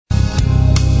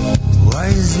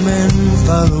Wise men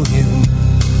follow him,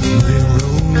 they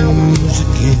rose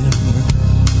again.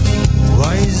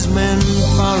 Wise men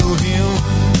follow him,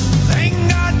 thank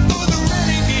God for the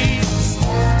renegades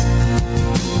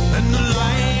and the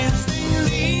lives they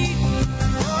lead.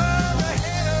 Far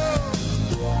ahead of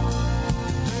their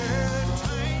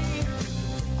time.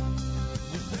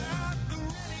 Without the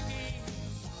renegades,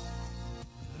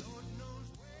 Lord knows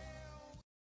where.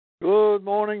 Good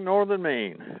morning, Northern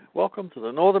Maine. Welcome to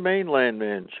the Northern Maine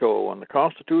Landman Show on the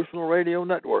Constitutional Radio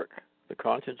Network, the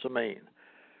Conscience of Maine.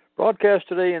 Broadcast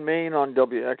today in Maine on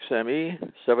WXME,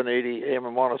 780 AM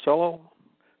in Monticello,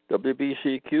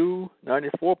 WBCQ,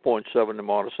 94.7 in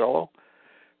Monticello,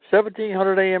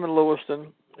 1700 AM in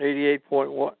Lewiston,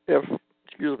 88.1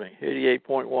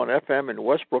 FM in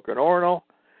Westbrook and Orono,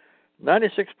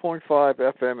 96.5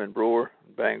 FM in Brewer,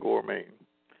 Bangor, Maine.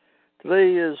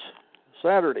 Today is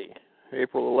Saturday,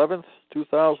 April 11th,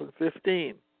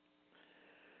 2015.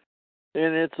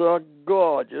 And it's a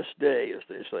gorgeous day, as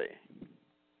they say.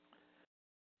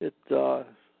 The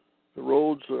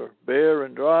roads are bare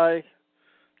and dry.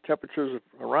 Temperatures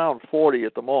are around 40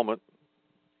 at the moment.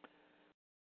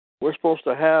 We're supposed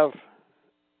to have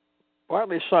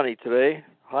partly sunny today,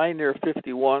 high near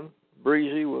 51,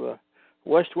 breezy with a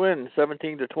west wind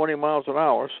 17 to 20 miles an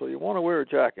hour, so you want to wear a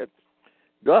jacket.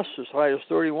 Gusts as high as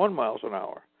 31 miles an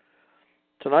hour.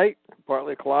 Tonight,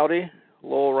 partly cloudy,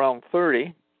 low around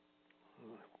 30.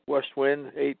 West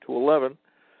wind 8 to 11.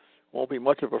 Won't be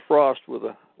much of a frost with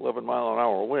a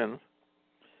 11-mile-an-hour wind.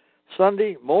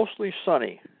 Sunday, mostly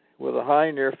sunny with a high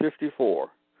near 54.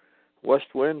 West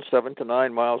wind 7 to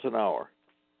 9 miles an hour.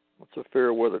 That's a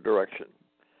fair weather direction.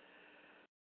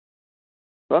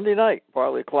 Sunday night,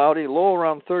 partly cloudy, low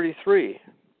around 33.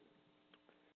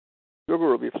 Sugar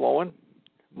will be flowing.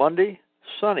 Monday,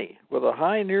 sunny with a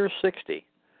high near 60.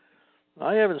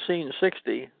 I haven't seen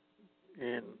 60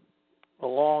 in a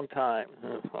long time. I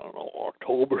don't know,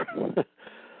 October.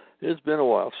 It's been a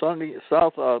while.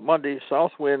 Monday,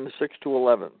 south wind 6 to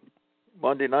 11.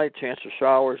 Monday night, chance of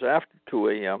showers after 2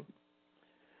 a.m.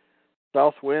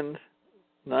 South wind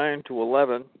 9 to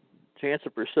 11. Chance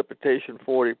of precipitation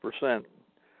 40%.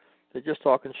 They're just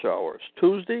talking showers.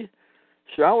 Tuesday,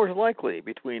 showers likely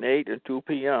between 8 and 2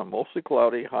 p.m. Mostly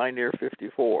cloudy, high near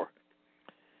 54.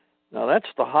 Now that's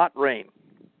the hot rain.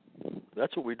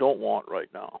 That's what we don't want right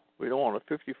now. We don't want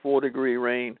a 54-degree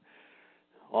rain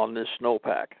on this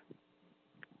snowpack.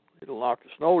 It'll knock the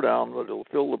snow down, but it'll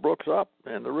fill the brooks up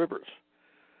and the rivers.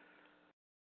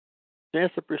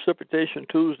 Chance of precipitation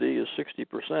Tuesday is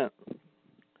 60%.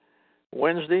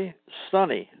 Wednesday,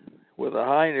 sunny with a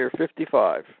high near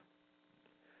 55.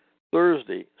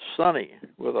 Thursday, sunny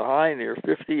with a high near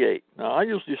 58. Now, I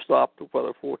usually stop the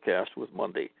weather forecast with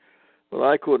Monday, but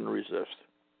I couldn't resist.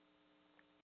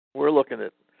 We're looking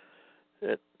at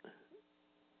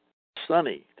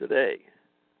sunny today.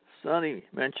 Sunny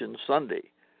mentioned Sunday.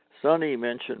 Sunny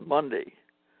mentioned Monday.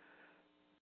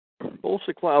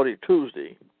 Mostly cloudy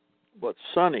Tuesday, but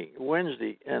sunny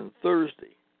Wednesday and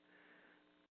Thursday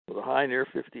with a high near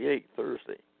 58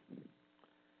 Thursday.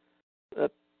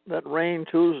 That rain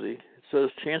Tuesday, it says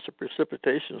chance of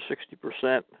precipitation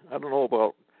 60%. I don't know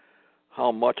about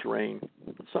how much rain.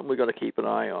 It's something we've got to keep an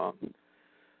eye on,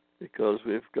 because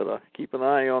we've got to keep an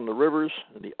eye on the rivers,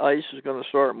 and the ice is going to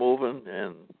start moving,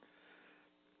 and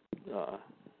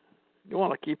you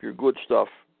want to keep your good stuff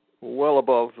well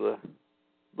above the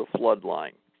flood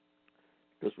line,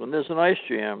 because when there's an ice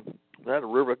jam, that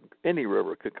river, any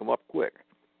river, could come up quick.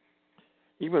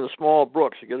 Even the small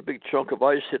brooks, you get a big chunk of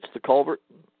ice, hits the culvert,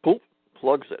 poof,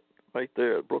 plugs it right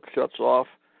there. The brook shuts off,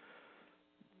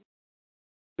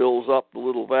 fills up the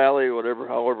little valley,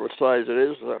 however size it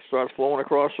is, that starts flowing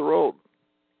across the road.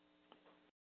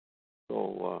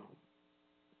 So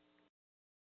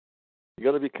you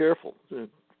got to be careful,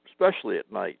 especially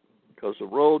at night, because the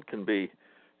road can be,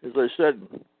 as I said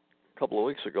a couple of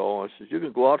weeks ago, I said you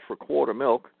can go out for a quart of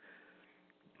milk,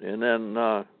 and then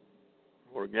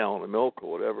or a gallon of milk or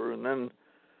whatever, and then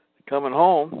coming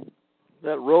home,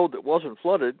 that road that wasn't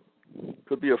flooded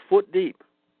could be a foot deep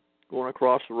going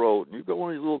across the road. You've got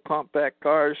one of these little compact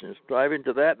cars, and you drive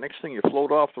into that. Next thing, you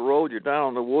float off the road. You're down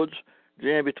in the woods,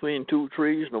 jam between two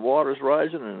trees, and the water's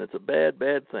rising, and it's a bad,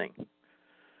 bad thing.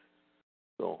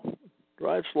 So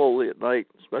drive slowly at night,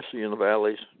 especially in the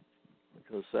valleys,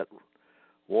 because that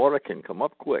water can come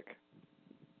up quick.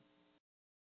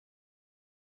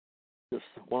 Just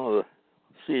one of the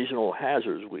seasonal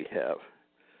hazards we have.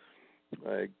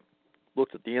 I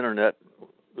looked at the internet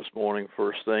this morning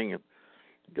first thing, and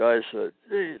the guy said,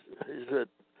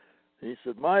 he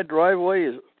said, my driveway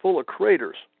is full of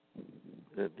craters.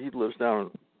 And he lives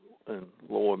down in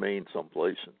lower Maine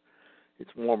someplace. And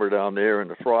it's warmer down there, and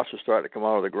the frost is starting to come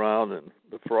out of the ground, and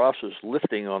the frost is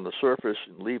lifting on the surface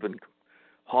and leaving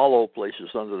hollow places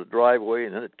under the driveway,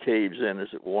 and then it caves in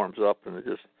as it warms up, and it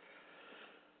just,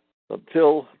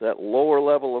 until that lower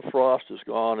level of frost is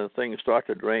gone and things start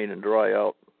to drain and dry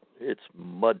out, it's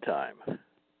mud time.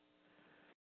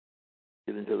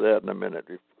 Get into that in a minute.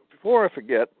 Before I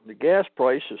forget, the gas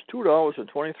price is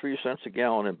 $2.23 a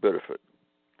gallon in Biddeford,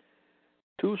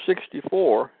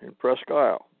 $2.64 in Presque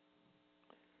Isle.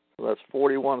 So that's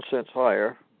 41 cents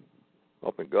higher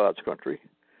up in God's country.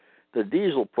 The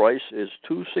diesel price is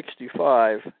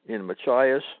 $2.65 in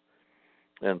Machias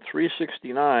and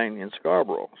 $3.69 in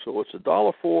Scarborough. So it's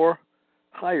 $1.04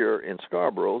 higher in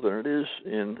Scarborough than it is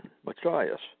in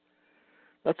Machias.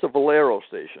 That's a Valero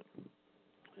station.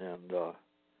 And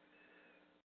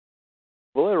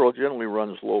Valero generally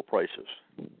runs low prices.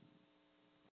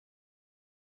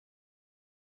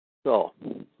 So,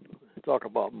 talk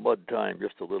about mud time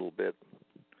just a little bit.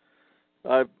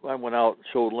 I went out and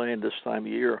showed land this time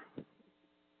of year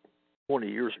 20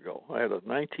 years ago. I had a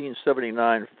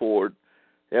 1979 Ford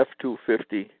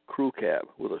F-250 crew cab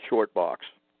with a short box.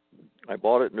 I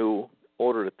bought it new,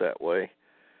 ordered it that way,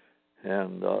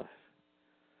 and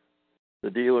the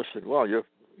dealer said, "Well,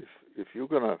 if you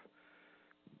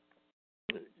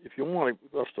want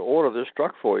us to order this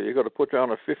truck for you, you got to put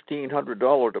down a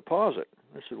 $1,500 deposit."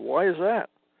 I said, "Why is that?"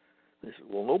 They said,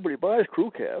 "Well, nobody buys crew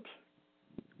cabs."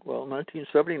 Well, in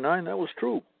 1979, that was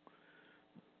true.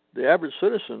 The average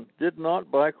citizen did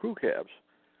not buy crew cabs.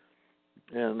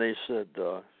 And they said,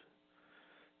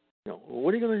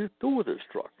 what are you going to do with this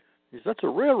truck? He said, "That's a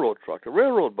railroad truck. The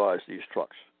railroad buys these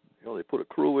trucks. They put a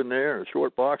crew in there and a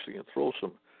short box. You can throw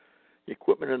some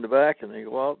equipment in the back, and they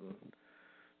go out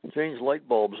and change light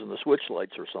bulbs in the switch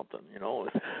lights or something,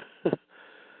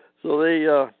 So they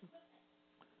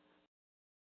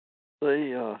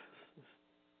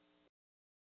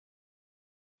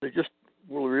just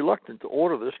were reluctant to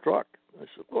order this truck. I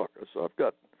said, "Look,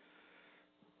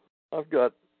 I've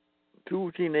got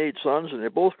two teenage sons, and they're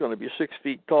both going to be 6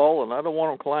 feet tall, and I don't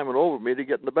want them climbing over me to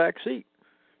get in the back seat.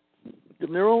 Give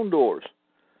them their own doors."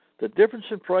 The difference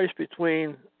in price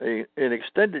between an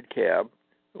extended cab,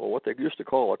 or what they used to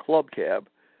call a club cab,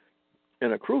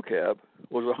 and a crew cab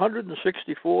was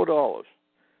 $164.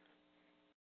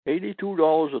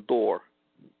 $82 a door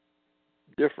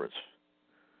difference.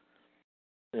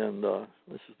 And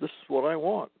this is what I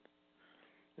want.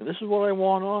 And this is what I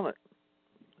want on it.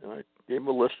 And I gave him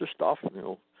a list of stuff,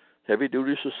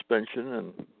 heavy-duty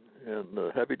suspension and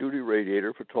a heavy-duty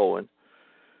radiator for towing.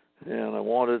 And I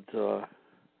wanted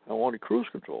cruise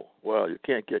control. Well, you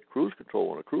can't get cruise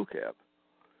control in a crew cab.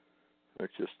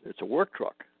 It's a work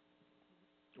truck.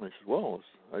 And I said, "Well,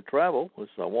 I travel.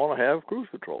 I want to have cruise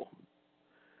control."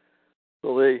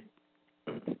 So they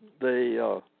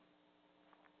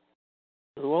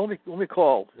well, let me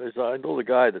call. I know the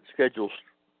guy that schedules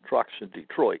trucks in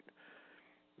Detroit,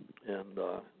 and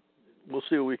we'll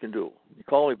see what we can do. He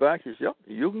called me back. He said, "Yep,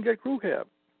 you can get crew cab.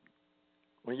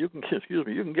 Well, you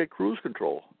can get cruise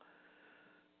control."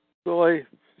 So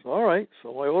all right.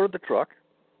 So I ordered the truck.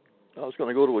 I was going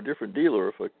to go to a different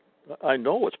dealer I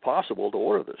know it's possible to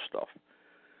order this stuff,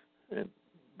 and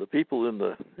the people in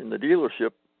the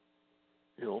dealership,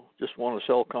 just want to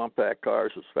sell compact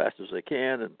cars as fast as they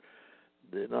can, and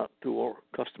they're not too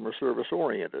customer service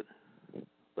oriented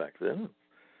back then.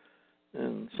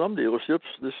 And some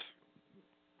dealerships, this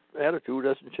attitude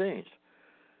hasn't changed.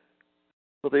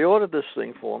 But they ordered this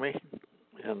thing for me,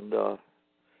 and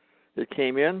it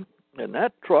came in, and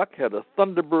that truck had a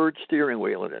Thunderbird steering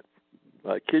wheel in it.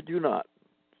 I kid you not.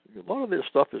 A lot of this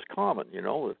stuff is common,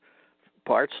 the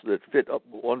parts that fit up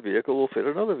one vehicle will fit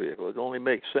another vehicle. It only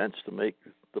makes sense to make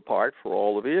the part for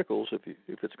all the vehicles if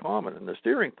it's common. And the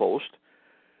steering post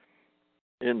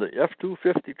in the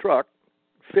F-250 truck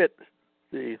fit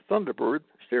the Thunderbird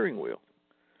steering wheel.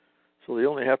 So they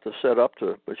only have to set up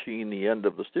to machine the end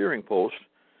of the steering post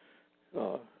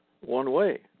one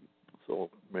way.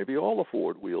 So maybe all the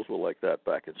Ford wheels were like that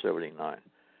back in '79.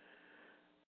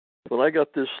 But I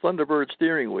got this Thunderbird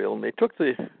steering wheel, and they took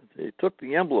the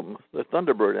emblem, the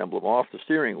Thunderbird emblem, off the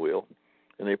steering wheel,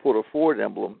 and they put a Ford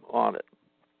emblem on it.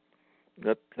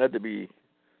 That had to be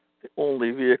the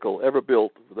only vehicle ever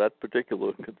built for that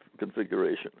particular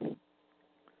configuration.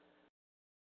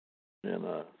 And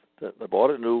I bought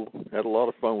it new, had a lot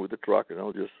of fun with the truck, and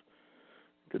I'll just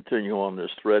continue on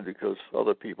this thread because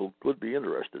other people could be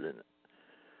interested in it.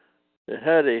 It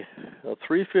had a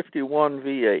 351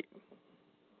 V8,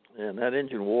 and that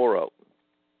engine wore out.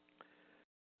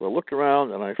 So I looked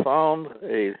around, and I found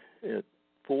a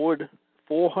Ford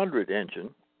 400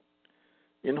 engine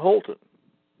in Holton.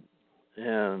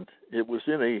 And it was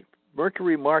in a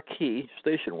Mercury Marquis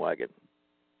station wagon.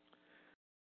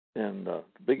 And the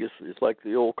biggest, it's like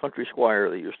the old Country Squire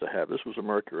they used to have. This was a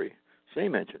Mercury,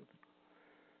 same engine.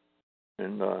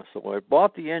 And so I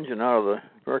bought the engine out of the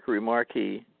Mercury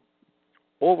Marquis,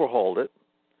 overhauled it,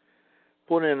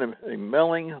 put in a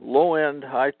Melling low-end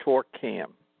high-torque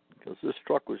cam, because this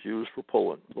truck was used for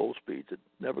pulling low speeds.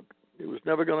 It was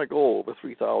never going to go over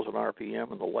 3,000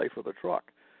 RPM in the life of the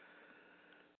truck.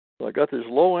 So I got this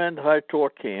low-end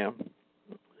high-torque cam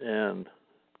and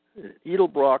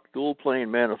Edelbrock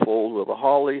dual-plane manifold with a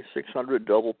Holley 600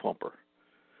 double pumper,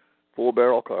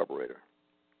 4-barrel carburetor.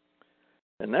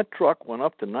 And that truck went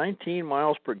up to 19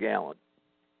 miles per gallon.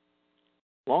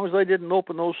 As long as I didn't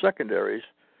open those secondaries,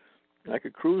 I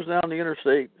could cruise down the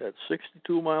interstate at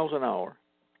 62 miles an hour,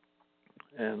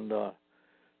 and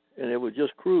it would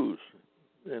just cruise.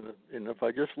 And if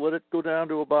I just let it go down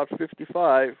to about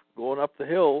 55, going up the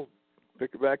hill,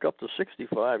 pick it back up to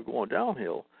 65, going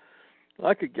downhill,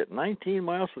 I could get 19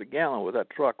 miles per gallon with that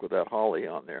truck with that Holley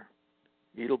on there.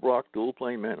 Edelbrock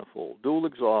dual-plane manifold, dual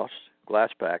exhaust, glass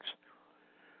packs.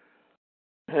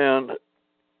 And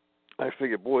I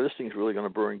figured, boy, this thing's really going to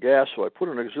burn gas, so I put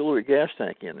an auxiliary gas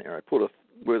tank in there.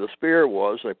 Where the spare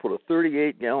was, I put a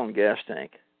 38-gallon gas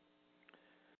tank.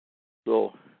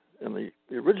 So, and the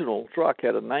original truck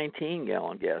had a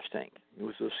 19-gallon gas tank. It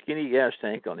was a skinny gas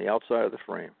tank on the outside of the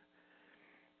frame,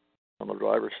 on the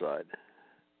driver's side.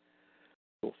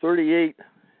 So 38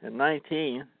 and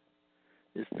 19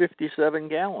 is 57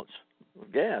 gallons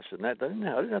of gas, and I didn't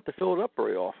have to fill it up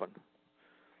very often.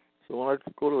 So when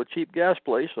I'd go to a cheap gas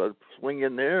place, I'd swing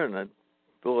in there and I'd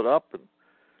fill it up,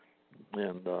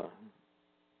 and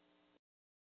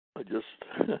I just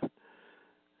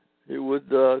it would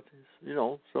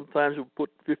sometimes we'd put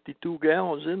 52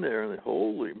 gallons in there, and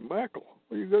holy mackerel,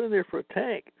 what you got in there for a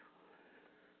tank?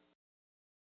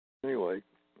 Anyway,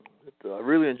 I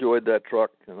really enjoyed that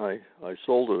truck, and I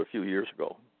sold it a few years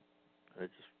ago. I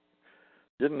just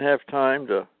didn't have time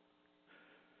to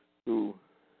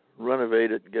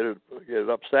renovate it and get it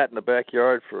up. Sat in the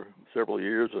backyard for several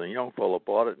years, and a young fellow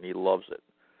bought it, and he loves it.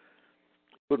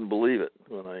 Couldn't believe it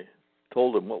when I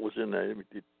told him what was in there.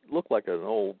 It looked like an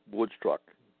old woods truck,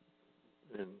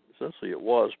 and essentially it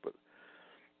was, but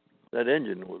that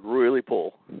engine would really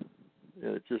pull.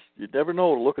 And it just, you'd never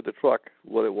know to look at the truck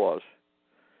what it was.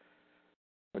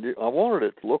 And I wanted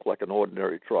it to look like an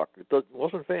ordinary truck. It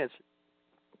wasn't fancy.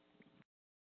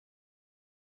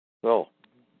 So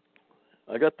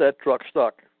I got that truck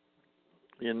stuck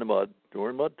in the mud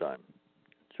during mud time.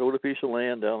 Showed a piece of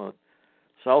land down in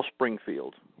South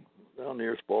Springfield, down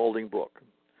near Spalding Brook.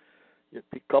 A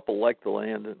couple liked the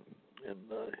land, and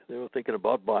they were thinking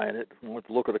about buying it. I went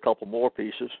to look at a couple more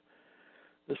pieces.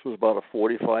 This was about a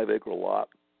 45-acre lot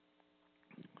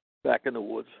back in the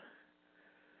woods.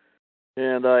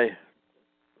 And I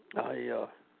was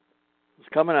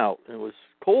coming out. It was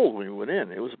cold when we went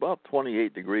in. It was about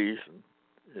 28 degrees,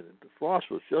 and the frost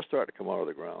was just starting to come out of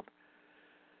the ground.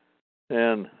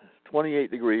 And 28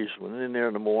 degrees, went in there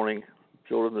in the morning,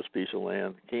 showed them this piece of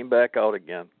land, came back out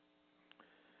again.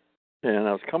 And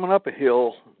I was coming up a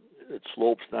hill. It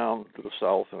slopes down to the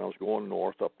south, and I was going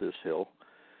north up this hill.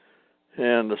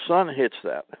 And the sun hits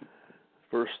that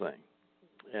first thing,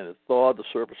 and it thawed the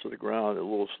surface of the ground, a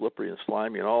little slippery and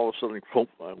slimy, and all of a sudden, boom,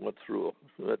 I went through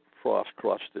that frost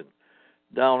crust, and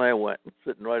down I went,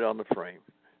 sitting right on the frame.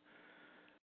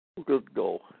 Good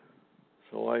go.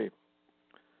 So I,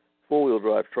 four-wheel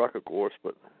drive truck, of course,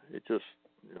 but it just,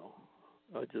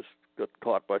 I just got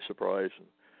caught by surprise.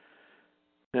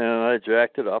 And I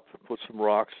jacked it up, put some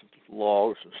rocks,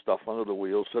 logs, and stuff under the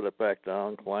wheels, set it back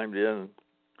down, climbed in, and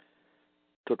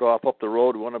took off up the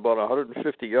road, went about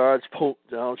 150 yards, boom,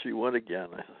 down she went again.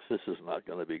 I said, this is not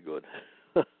going to be good.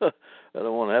 I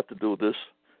don't want to have to do this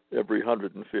every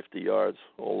 150 yards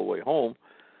all the way home.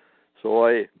 So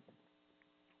I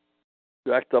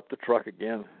jacked up the truck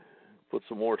again, put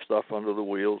some more stuff under the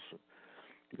wheels.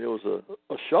 There was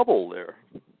a shovel there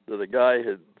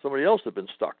that somebody else had been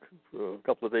stuck for a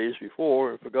couple of days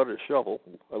before and forgot his shovel.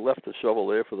 I left the shovel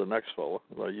there for the next fellow,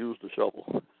 and I used the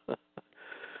shovel.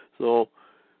 So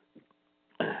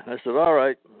I said, all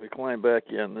right. We climbed back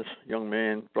in. This young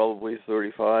man, probably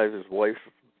 35, his wife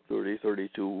 30,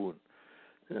 32,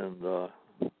 and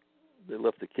they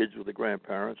left the kids with the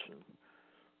grandparents, and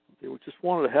they just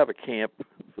wanted to have a camp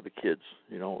for the kids,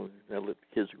 and let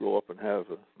the kids grow up and have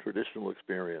a traditional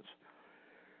experience.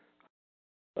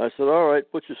 I said, all right,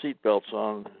 put your seat belts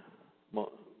on. My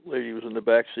lady was in the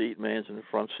back seat, man's in the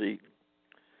front seat.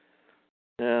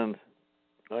 And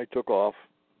I took off,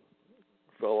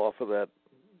 fell off of that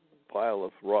pile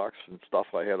of rocks and stuff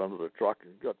I had under the truck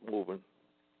and got moving.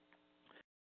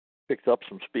 Picked up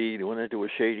some speed and went into a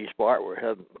shady spot where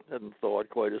I hadn't thawed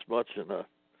quite as much, and the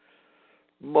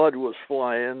mud was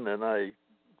flying, and I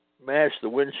mashed the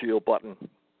windshield button,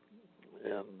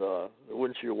 and the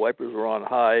windshield wipers were on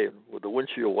high, and with the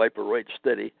windshield wiper right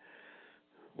steady,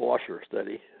 washer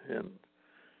steady, and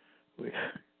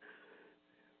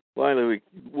finally,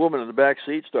 the woman in the back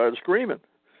seat started screaming.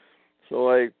 So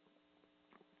I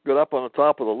got up on the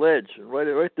top of the ledge, and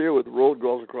right there where the road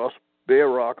goes across, bare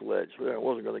rock ledge. I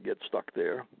wasn't going to get stuck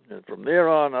there. And from there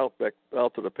on out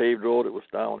to the paved road, it was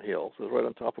downhill. So it was right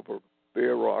on top of a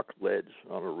bare rock ledge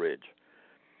on a ridge.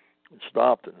 It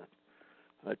stopped, and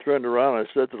I turned around and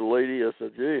I said to the lady, I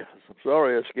said, "Gee, I'm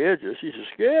sorry I scared you." She said,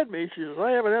 "Scared me?" She says,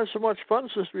 "I haven't had so much fun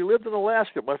since we lived in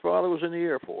Alaska. My father was in the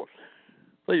Air Force.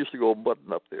 I used to go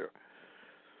button up there."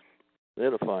 They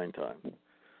had a fine time.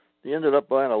 They ended up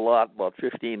buying a lot, about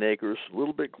 15 acres, a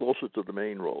little bit closer to the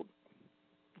main road.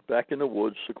 Back in the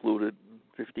woods, secluded,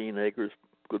 15 acres,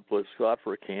 good place, spot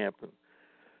for a camp. And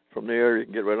from there, you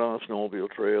can get right on a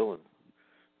snowmobile trail. And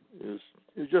it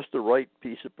was just the right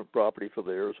piece of property for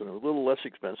theirs, and it was a little less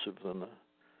expensive than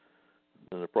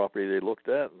the property they looked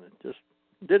at, and it just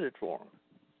did it for them.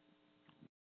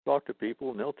 Talk to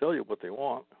people, and they'll tell you what they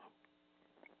want.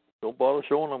 Don't bother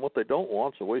showing them what they don't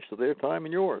want. It's a waste of their time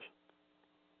and yours.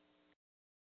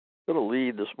 Got a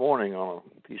lead this morning on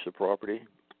a piece of property,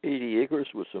 80 acres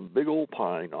with some big old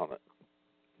pine on it.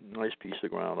 Nice piece of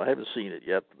ground. I haven't seen it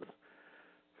yet. The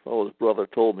fellow's brother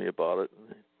told me about it.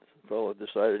 The fellow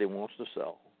decided he wants to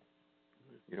sell.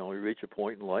 You know, you reach a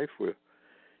point in life where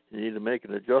you need to make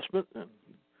an adjustment, and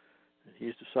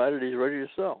he's decided he's ready to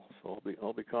sell. So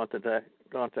I'll be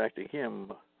contacting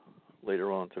him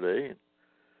later on today. And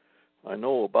I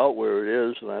know about where it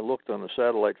is, and I looked on the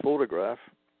satellite photograph.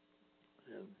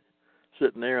 And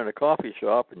sitting there in a coffee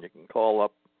shop, and you can call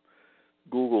up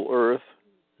Google Earth,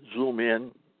 zoom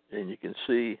in, and you can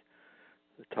see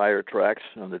the tire tracks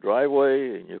on the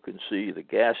driveway, and you can see the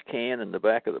gas can in the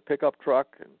back of the pickup truck,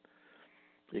 and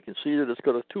you can see that it's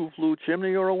got a 2-flue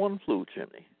chimney or a 1-flue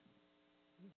chimney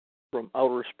from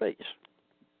outer space.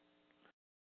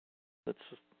 That's,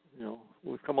 you know,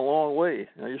 we've come a long way.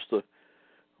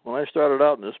 When I started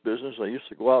out in this business, I used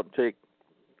to go out and take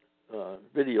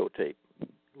videotape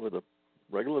with a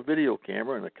regular video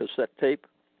camera and a cassette tape.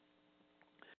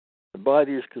 I'd buy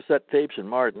these cassette tapes in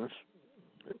Martin's,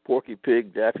 Porky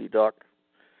Pig, Daffy Duck,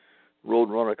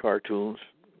 Roadrunner cartoons,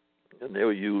 and they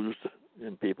were used,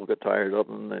 and people got tired of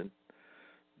them, and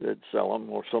they'd sell them,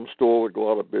 or some store would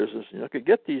go out of business. You know, I could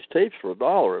get these tapes for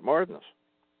 $1 at Martin's.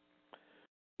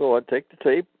 So I'd take the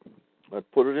tape,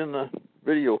 I'd put it in the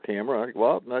video camera, I'd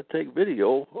go out and I'd take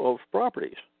video of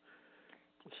properties.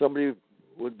 Somebody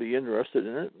would be interested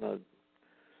in it, and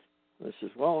I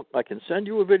says, "Well, I can send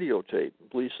you a videotape.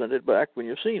 Please send it back when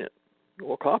you've seen it.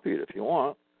 Or copy it if you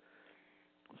want."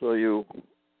 So you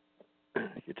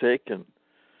take, and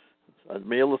I'd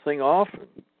mail the thing off, and,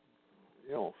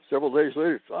 you know, several days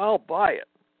later, "I'll buy it.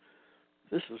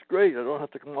 This is great. I don't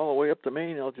have to come all the way up to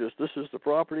Maine. This is the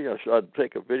property." I'd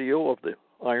take a video of the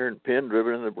iron pin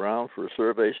driven in the ground for a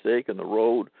survey stake in the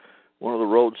road, one of the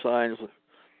road signs,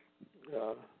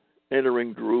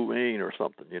 entering Drew, Maine or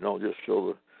something, you know, just show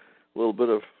the little bit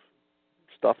of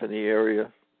stuff in the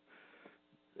area,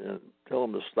 and tell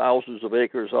them there's thousands of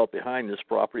acres out behind this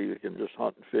property. You can just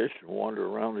hunt and fish and wander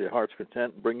around to your heart's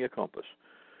content and bring your compass.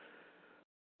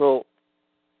 So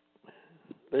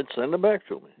they'd send them back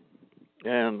to me,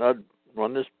 and I'd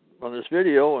run this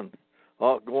video, and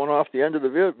going off the end of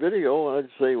the video, I'd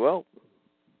say, "Well,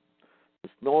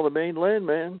 it's no the Maine land,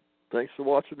 man. Thanks for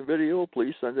watching the video.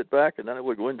 Please send it back," and then it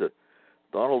would go into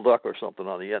Donald Duck or something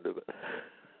on the end of it.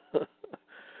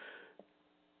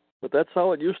 But that's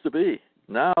how it used to be.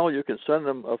 Now you can send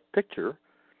them a picture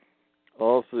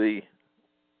of the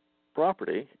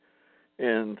property,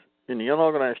 and in the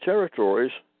unorganized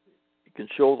territories, you can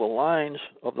show the lines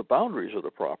of the boundaries of the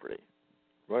property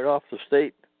right off the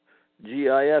state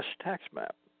GIS tax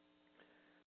map.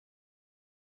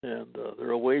 And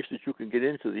there are ways that you can get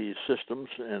into these systems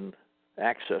and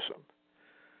access them.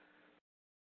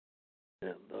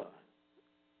 And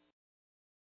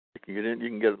you can get in. You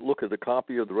can get a look at the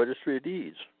copy of the Registry of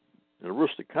Deeds. In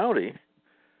Aroostook County,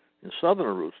 in southern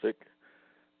Aroostook,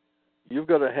 you've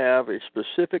got to have a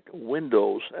specific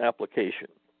Windows application.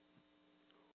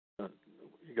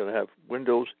 You've got to have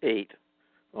Windows 8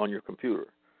 on your computer.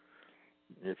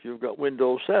 If you've got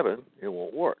Windows 7, it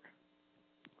won't work.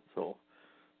 So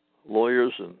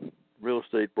lawyers and real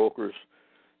estate brokers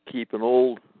keep an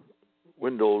old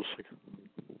Windows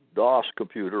DOS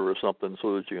computer or something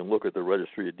so that you can look at the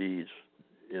registry of deeds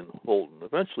in Holton.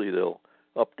 Eventually they'll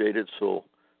update it so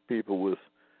people with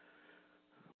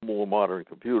more modern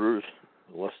computers,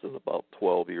 less than about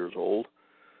 12 years old,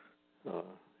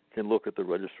 can look at the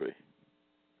registry.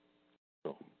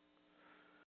 So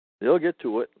they'll get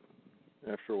to it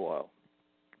after a while.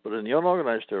 But in the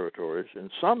unorganized territories, in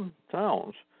some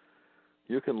towns,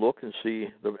 you can look and see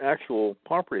the actual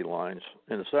property lines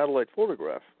in a satellite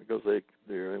photograph because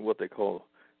they're in what they call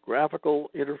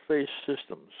graphical interface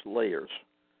systems, layers,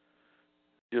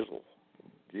 GISL,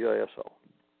 GISL.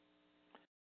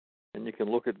 And you can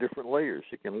look at different layers.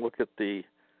 You can look at the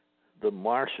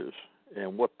marshes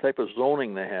and what type of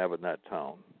zoning they have in that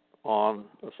town on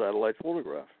a satellite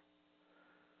photograph.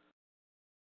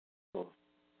 So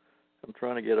I'm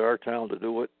trying to get our town to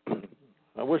do it.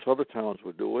 I wish other towns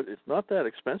would do it. It's not that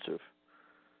expensive.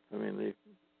 I mean,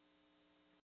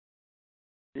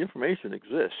 the information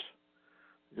exists.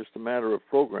 It's just a matter of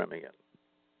programming it.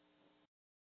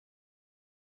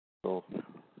 So,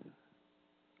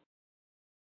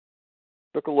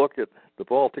 took a look at the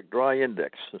Baltic Dry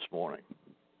Index this morning.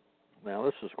 Now,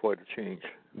 this is quite a change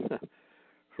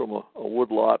from a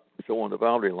woodlot showing the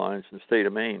boundary lines in the state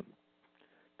of Maine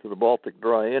to the Baltic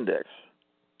Dry Index.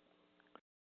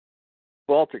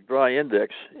 Baltic Dry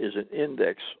Index is an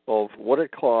index of what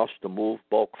it costs to move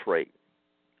bulk freight,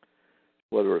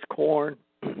 whether it's corn,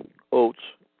 oats,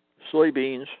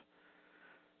 soybeans,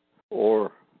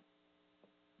 or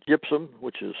gypsum,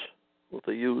 which is what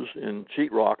they use in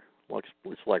sheetrock.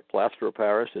 It's like plaster of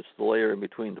Paris. It's the layer in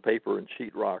between the paper and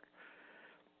sheetrock.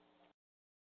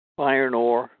 Iron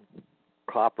ore,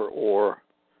 copper ore,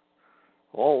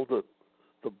 all the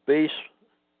base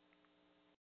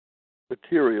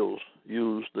materials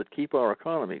used that keep our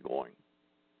economy going.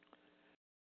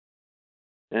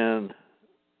 And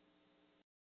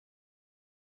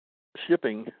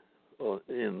shipping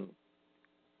in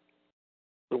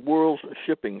the world's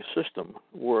shipping system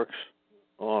works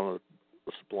on a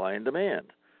supply and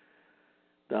demand.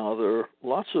 Now, there are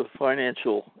lots of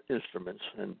financial instruments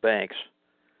and banks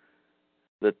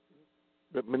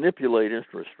that manipulate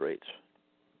interest rates,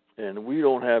 and we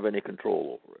don't have any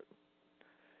control over it.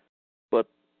 But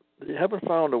they haven't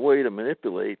found a way to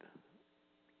manipulate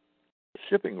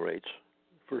shipping rates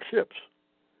for ships.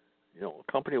 You know,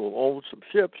 a company will own some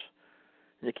ships,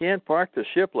 and you can't park the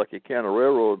ship like you can a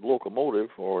railroad locomotive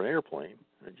or an airplane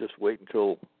and just wait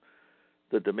until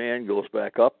the demand goes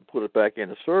back up and put it back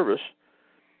into service.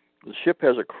 The ship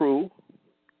has a crew.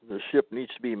 The ship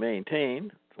needs to be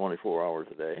maintained 24 hours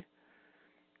a day.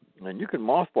 And you can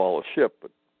mothball a ship,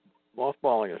 but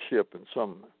mothballing a ship in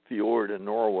some fjord in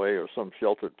Norway or some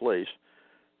sheltered place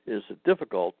is a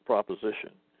difficult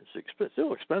proposition. It's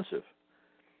still expensive.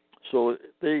 So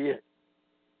if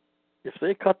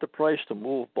they cut the price to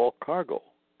move bulk cargo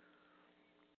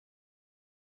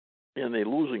and they're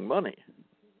losing money,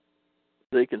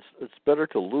 it's better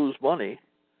to lose money,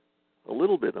 a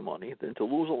little bit of money, than to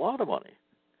lose a lot of money.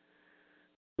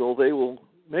 So they will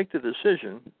make the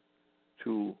decision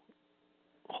to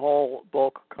haul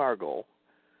bulk cargo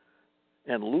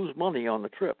and lose money on the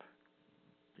trip.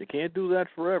 You can't do that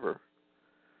forever.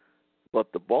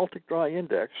 But the Baltic Dry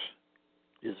Index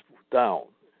is down.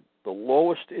 The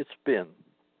lowest it's been,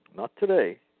 not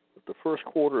today, but the first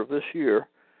quarter of this year.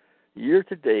 Year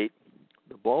to date,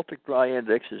 the Baltic Dry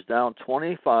Index is down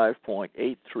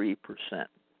 25.83%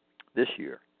 this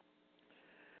year.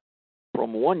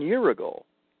 From 1 year ago,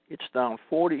 it's down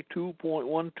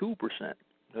 42.12%.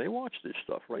 They watch this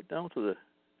stuff right down to the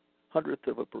 100th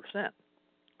of a percent.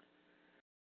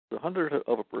 The 100th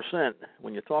of a percent,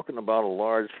 when you're talking about a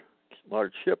large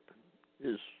ship,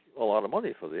 is a lot of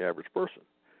money for the average person.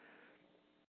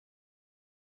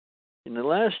 In the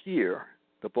last year,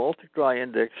 the Baltic Dry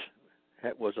Index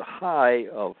was a high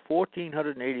of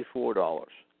 $1,484.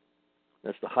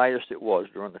 That's the highest it was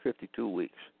during the 52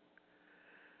 weeks.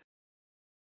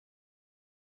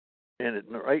 And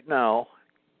right now,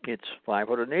 it's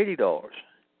 $580.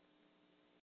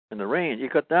 And the range,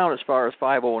 it cut down as far as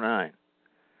 $509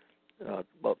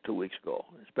 about 2 weeks ago.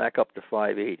 It's back up to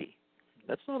 $580.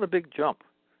 That's not a big jump,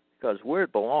 because where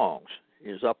it belongs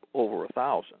is up over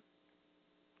 1,000.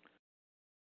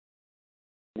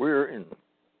 We're in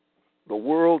the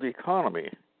world economy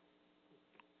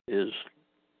is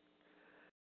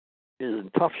in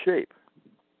tough shape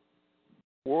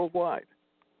worldwide.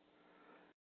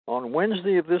 On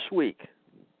Wednesday of this week,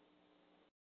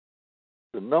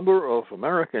 the number of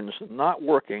Americans not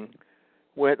working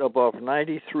went above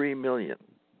 93 million.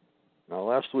 Now,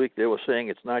 last week they were saying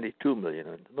it's 92 million,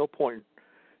 and no point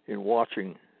in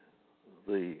watching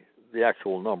the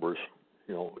actual numbers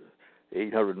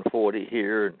 840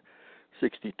 here and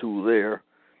 62 there.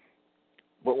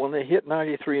 But when they hit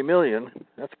 93 million,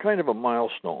 that's kind of a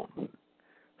milestone.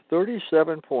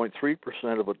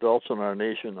 37.3% of adults in our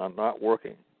nation are not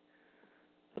working.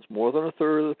 That's more than a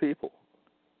third of the people.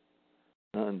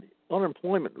 And the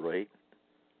unemployment rate,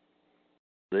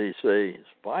 they say, is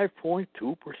 5.2%.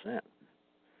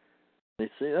 They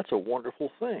say that's a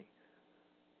wonderful thing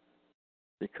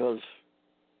because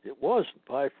it was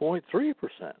 5.3%.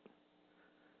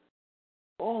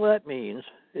 All that means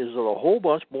is that a whole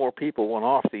bunch more people went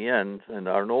off the end and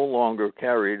are no longer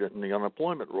carried in the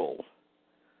unemployment rolls.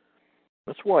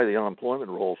 That's why the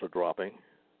unemployment rolls are dropping.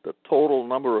 The total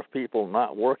number of people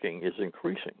not working is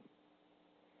increasing.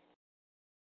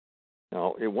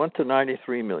 Now, it went to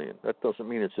 93 million. That doesn't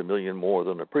mean it's a million more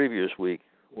than the previous week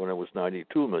when it was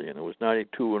 92 million. It was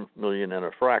 92 million and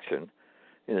a fraction,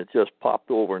 and it just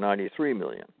popped over 93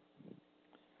 million.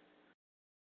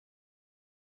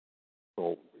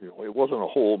 So, it wasn't a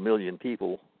whole million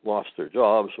people lost their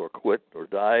jobs or quit or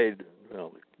died.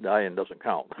 Dying doesn't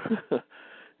count.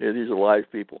 These are live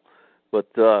people. But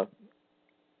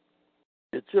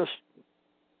it just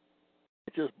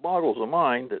boggles the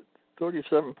mind that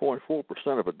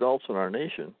 37.4% of adults in our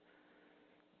nation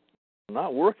are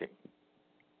not working.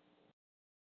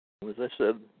 As I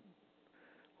said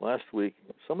last week,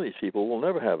 some of these people will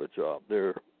never have a job.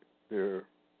 They're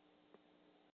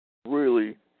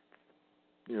really,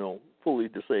 fully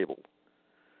disabled.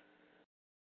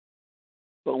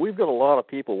 But we've got a lot of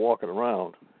people walking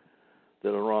around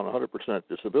that are on 100%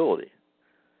 disability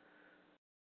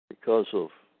because of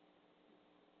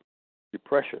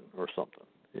depression or something,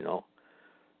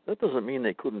 That doesn't mean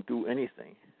they couldn't do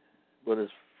anything. But as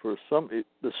for some,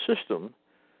 the system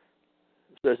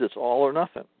says it's all or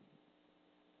nothing.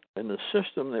 And the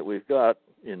system that we've got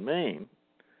in Maine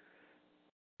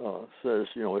says,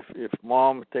 if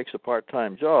mom takes a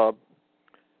part-time job,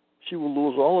 she will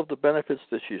lose all of the benefits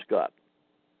that she's got.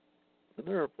 And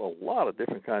there are a lot of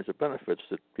different kinds of benefits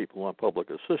that people on public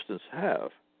assistance have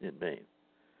in Maine.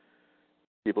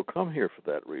 People come here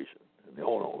for that reason. And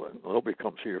nobody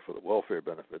comes here for the welfare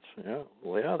benefits.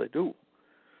 Yeah, they do.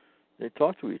 They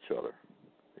talk to each other.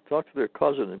 They talk to their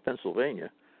cousin in Pennsylvania.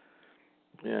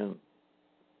 And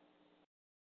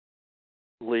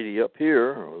the lady up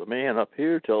here, or the man up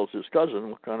here, tells his cousin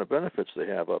what kind of benefits they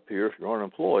have up here if you're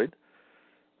unemployed.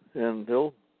 And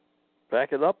they'll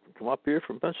pack it up and come up here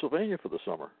from Pennsylvania for the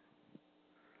summer.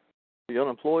 Be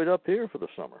unemployed up here for the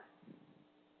summer.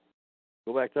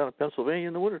 Go back down to Pennsylvania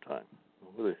in the wintertime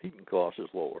where the heating cost is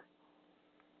lower.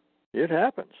 It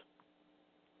happens.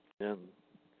 And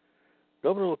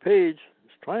Governor LePage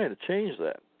is trying to change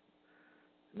that.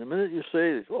 And the minute you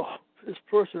say, this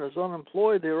person is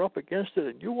unemployed, they're up against it,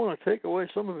 and you want to take away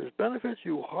some of his benefits,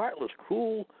 you heartless,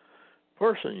 cruel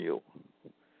person, you.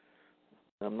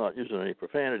 I'm not using any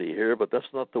profanity here, but that's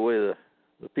not the way the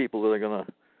people that are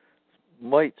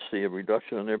might see a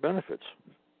reduction in their benefits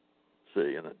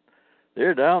see. And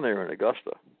they're down there in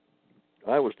Augusta.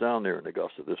 I was down there in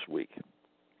Augusta this week.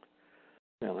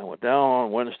 And I went down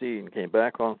on Wednesday and came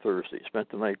back on Thursday. Spent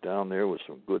the night down there with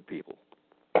some good people.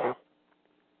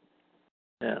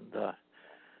 And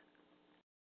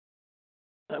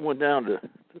I went down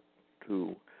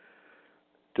to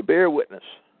bear witness.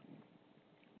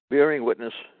 Bearing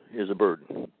witness is a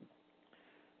burden.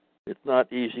 It's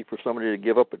not easy for somebody to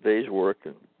give up a day's work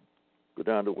and go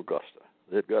down to Augusta.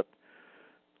 They've got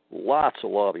lots of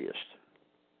lobbyists.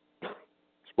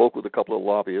 Spoke with a couple of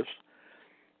lobbyists.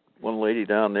 One lady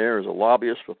down there is a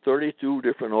lobbyist for 32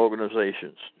 different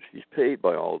organizations. She's paid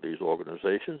by all of these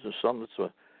organizations, and some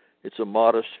it's a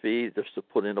modest fee just to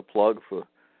put in a plug for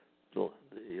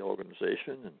the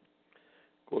organization. And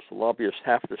of course, the lobbyists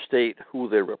have to state who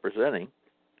they're representing.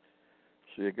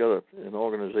 So you got an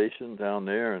organization down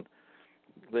there, and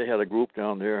they had a group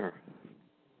down there,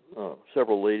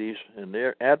 several ladies, and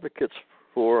they're advocates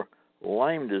for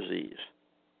Lyme disease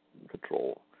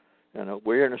control and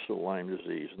awareness of Lyme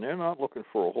disease. And they're not looking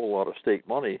for a whole lot of state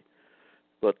money,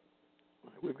 but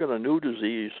we've got a new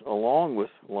disease along with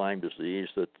Lyme disease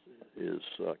that is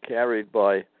carried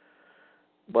by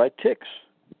ticks.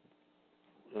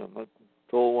 I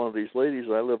told one of these ladies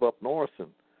I live up north, and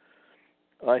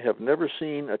I have never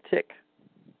seen a tick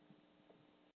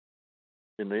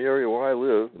in the area where I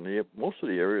live. In most of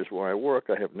the areas where I work,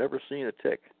 I have never seen a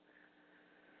tick.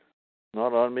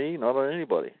 Not on me, not on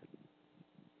anybody.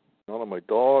 Not on my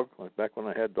dog. Like back when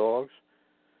I had dogs,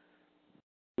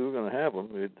 we were going to have them.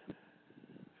 We'd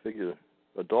figure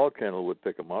a dog kennel would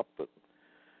pick them up, but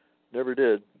never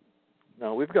did.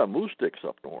 Now, we've got moose ticks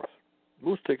up north.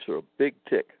 Moose ticks are a big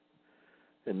tick.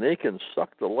 and they can suck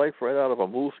the life right out of a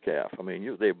moose calf. I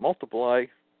mean, they multiply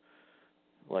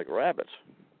like rabbits,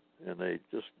 and they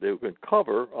can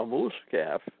cover a moose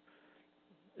calf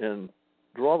and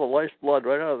draw the lifeblood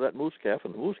right out of that moose calf,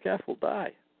 and the moose calf will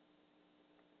die.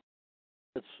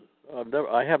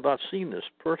 I have not seen this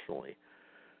personally,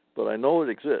 but I know it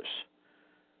exists.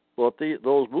 But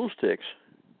those moose ticks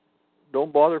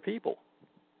don't bother people,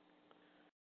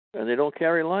 and they don't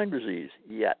carry Lyme disease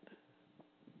yet.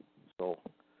 So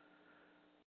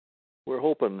we're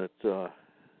hoping that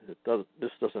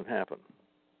this doesn't happen.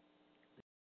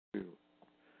 We're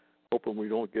hoping we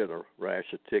don't get a rash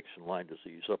of ticks and Lyme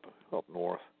disease up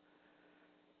north.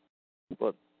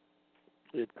 But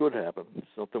it could happen. It's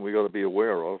something we got to be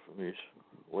aware of. And these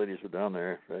ladies are down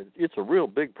there. It's a real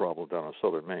big problem down in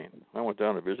southern Maine. I went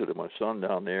down and visited my son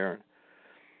down there and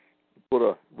put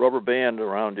a rubber band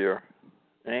around your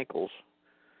ankles,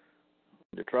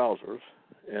 your trousers,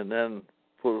 and then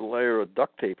put a layer of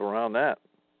duct tape around that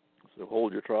to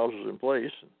hold your trousers in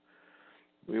place.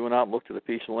 We went out and looked at a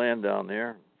piece of land down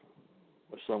there.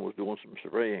 My son was doing some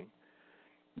surveying,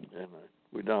 and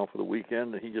we were down for the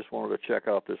weekend, and he just wanted to check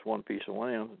out this one piece of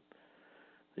land.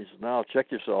 He said, "Now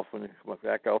check yourself when you come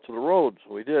back out to the road."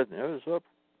 So we did. And there was a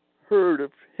herd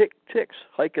of ticks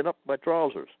hiking up my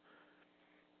trousers.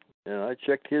 And I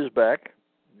checked his back,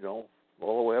 all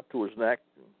the way up to his neck,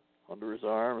 and under his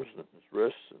arms and his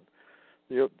wrists. And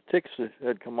the ticks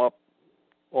had come up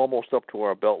almost up to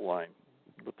our belt line,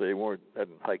 but they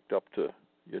hadn't hiked up to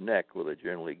your neck where they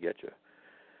generally get you.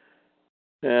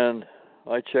 And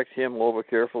I checked him over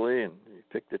carefully, and you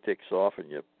pick the ticks off, and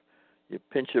you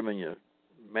pinch them and you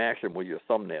mash them with your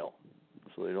thumbnail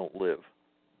so they don't live.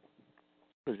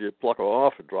 As you pluck them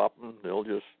off and drop them,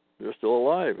 they're still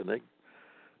alive, and they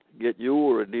get you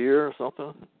or a deer or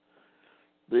something.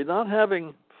 They're not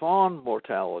having fawn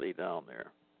mortality down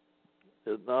there.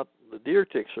 The deer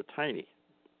ticks are tiny,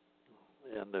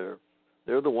 and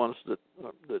they're the ones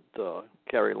that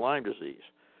carry Lyme disease.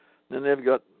 Then they've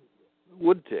got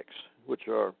wood ticks, which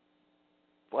are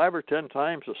 5 or 10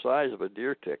 times the size of a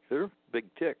deer tick. They're a big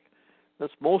tick.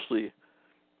 That's mostly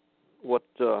what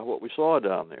we saw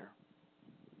down there.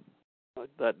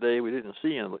 That day we didn't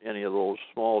see any of those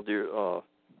small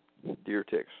deer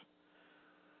ticks.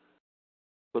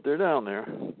 But they're down there,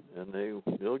 and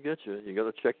they'll get you. You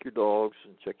got to check your dogs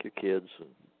and check your kids, and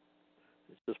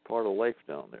it's just part of life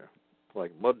down there.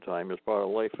 Like mud time is part of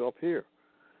life up here.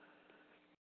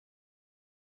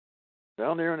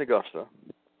 Down there in Augusta,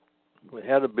 we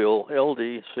had a bill,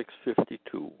 LD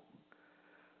 652,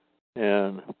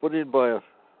 and put in by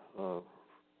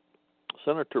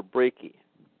Senator Brakey.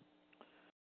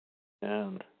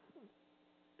 And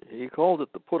he called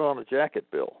it the Put on a Jacket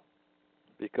bill,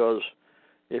 because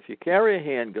if you carry a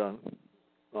handgun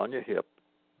on your hip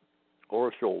or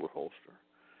a shoulder holster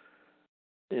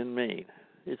in Maine,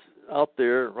 it's out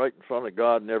there right in front of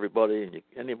God and everybody, and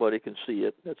anybody can see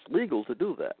it. It's legal to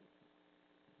do that.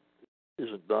 It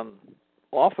isn't done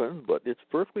often, but it's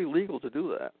perfectly legal to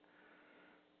do that.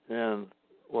 And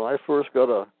when I first got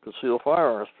a concealed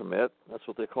firearms permit, that's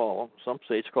what they call them. Some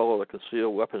states call it a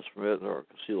concealed weapons permit or a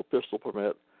concealed pistol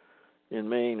permit. In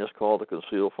Maine, it's called a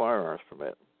concealed firearms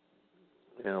permit.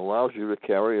 And it allows you to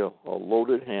carry a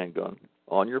loaded handgun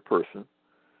on your person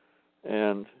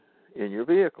and in your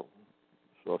vehicle.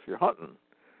 So if you're hunting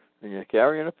and you're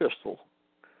carrying a pistol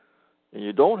and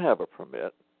you don't have a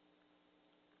permit,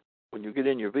 when you get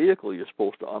in your vehicle, you're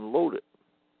supposed to unload it.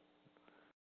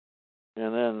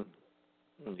 And then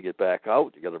when you get back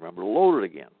out, you got to remember to load it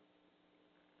again,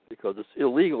 because it's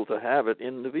illegal to have it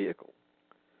in the vehicle.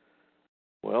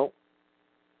 Well,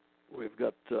 we've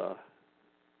got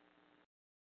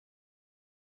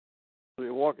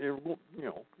you're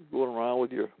going around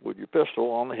with your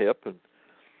pistol on the hip,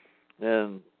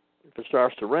 and if it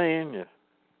starts to rain, you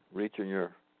reach in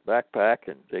your backpack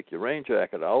and take your rain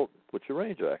jacket out, put your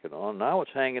rain jacket on. Now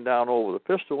it's hanging down over the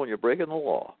pistol, and you're breaking the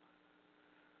law.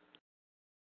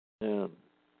 And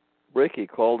Brakey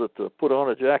called it the Put on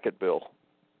a Jacket bill.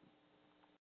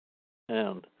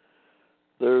 And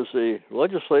there's a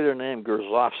legislator named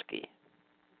Gerzowski,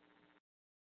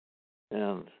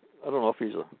 and I don't know if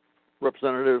he's a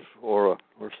representative or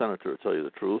senator, to tell you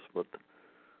the truth, but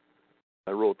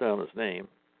I wrote down his name,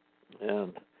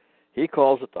 and he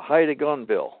calls it the Hide a Gun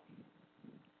bill.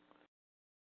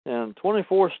 And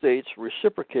 24 states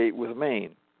reciprocate with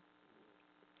Maine.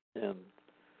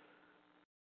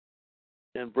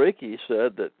 And Brakey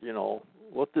said that,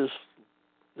 what this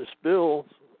bill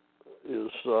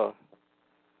is,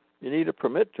 you need a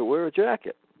permit to wear a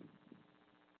jacket.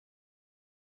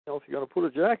 If you're going to put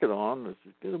a jacket on,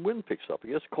 the wind picks up.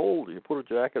 It gets cold. You put a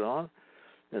jacket on,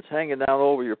 it's hanging down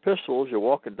over your pistol as you're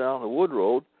walking down the wood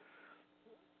road,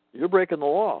 you're breaking the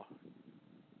law.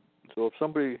 So if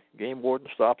somebody, game warden,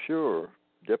 stops you or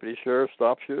deputy sheriff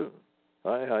stops you,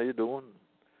 hi, how you doing?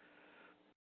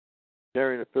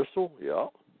 Carrying a pistol? Yeah.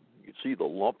 You can see the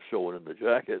lump showing in the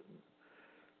jacket.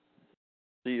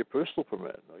 See your pistol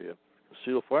permit. Or your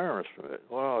concealed firearms permit.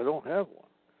 Well, I don't have one.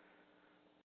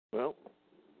 Well,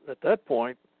 at that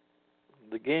point,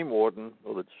 the game warden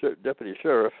or the deputy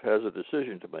sheriff has a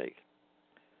decision to make.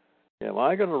 Am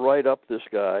I going to write up this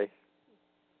guy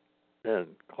and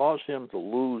cause him to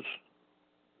lose,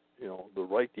 the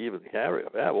right to even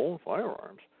have own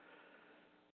firearms?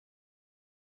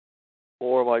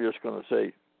 Or am I just going to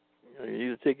say, you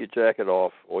need to take your jacket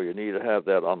off or you need to have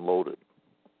that unloaded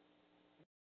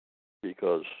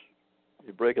because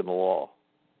you're breaking the law.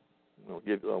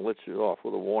 I'll let you off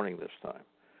with a warning this time.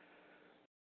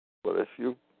 But if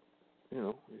you've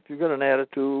got an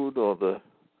attitude or the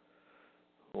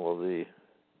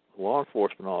law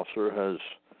enforcement officer has,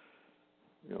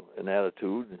 an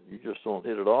attitude and you just don't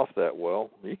hit it off that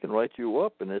well, he can write you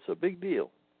up and it's a big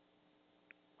deal.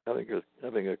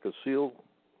 Having a concealed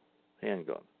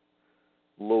handgun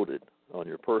loaded on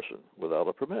your person without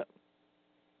a permit.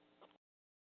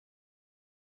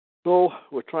 So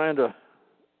we're trying to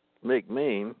make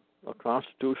Maine a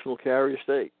constitutional carry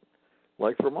state,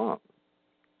 like Vermont.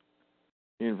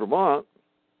 In Vermont,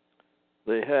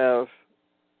 they have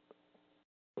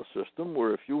a system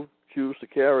where if you choose to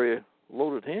carry a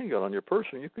loaded handgun on your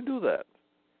person, you can do that.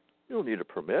 You don't need a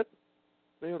permit.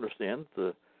 They understand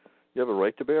that you have a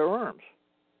right to bear arms.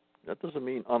 That doesn't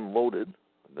mean unloaded.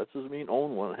 That doesn't mean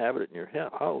own one and have it in your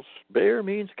house. Bear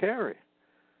means carry.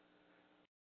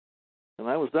 And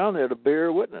I was down there to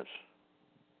bear witness.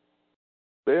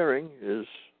 Bearing is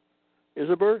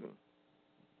a burden.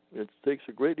 It takes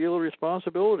a great deal of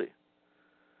responsibility.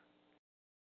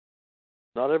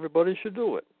 Not everybody should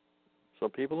do it.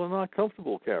 Some people are not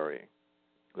comfortable carrying.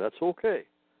 That's okay.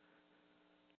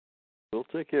 We'll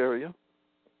take care of you.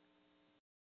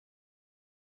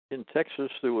 In Texas,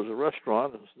 there was a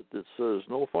restaurant that says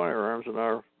no firearms in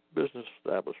our business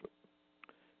establishment.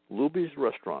 Luby's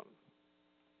Restaurant.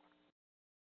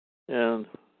 And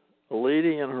a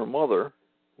lady and her mother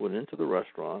went into the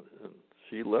restaurant, and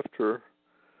she left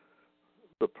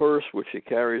the purse which she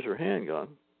carries her handgun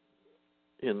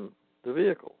in the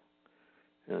vehicle.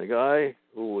 And a guy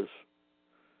who was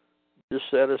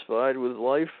dissatisfied with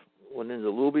life went into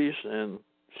Luby's and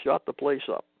shot the place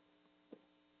up.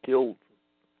 Killed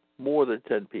more than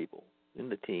 10 people in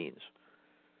the teens.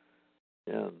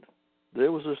 And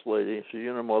there was this lady, she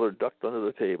and her mother ducked under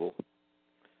the table.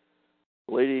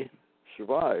 The lady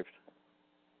survived.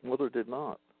 Mother did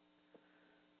not.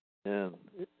 And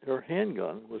her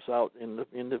handgun was out in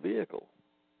the vehicle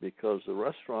because the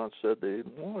restaurant said they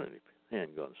didn't want any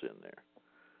handguns in there.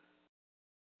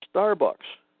 Starbucks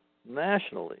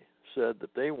nationally said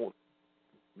that they want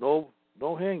no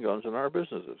handguns in our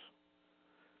businesses.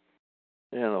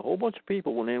 And a whole bunch of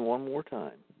people went in one more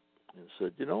time and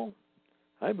said,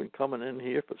 I've been coming in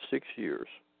here for 6 years,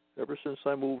 ever since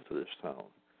I moved to this town.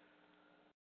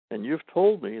 And you've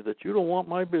told me that you don't want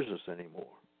my business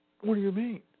anymore. What do you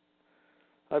mean?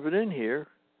 I've been in here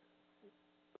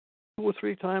 2 or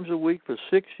 3 times a week for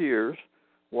 6 years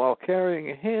while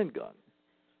carrying a handgun.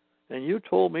 And you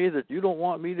told me that you don't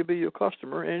want me to be your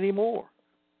customer anymore.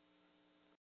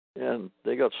 And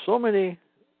they got so much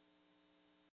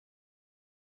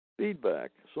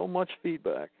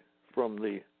feedback from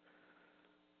the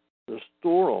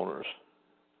store owners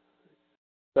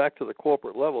back to the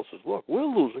corporate level, says, look, we're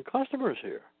losing customers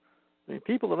here. I mean,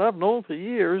 people that I've known for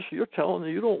years, you're telling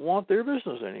them you don't want their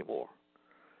business anymore.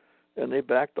 And they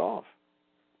backed off.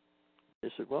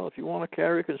 They said, well, if you want to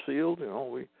carry concealed,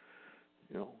 then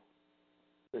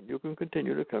you can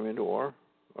continue to come into our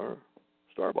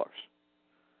Starbucks.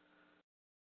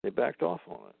 They backed off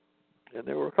on it. And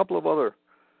there were a couple of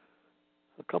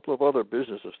other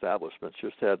business establishments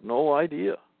just had no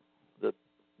idea that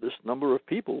this number of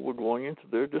people were going into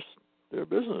their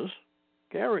business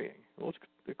carrying.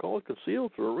 They call it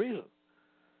concealed for a reason.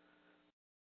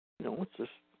 It's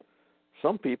just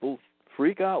some people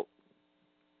freak out.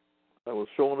 I was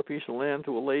showing a piece of land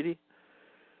to a lady,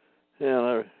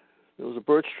 and there was a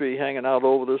birch tree hanging out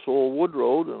over this old wood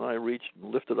road, and I reached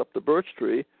and lifted up the birch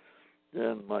tree,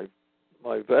 and my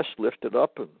vest lifted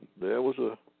up, and there was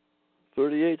a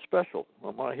 .38 special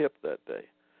on my hip that day.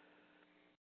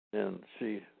 And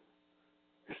she,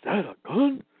 is that a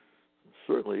gun? It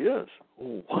certainly is.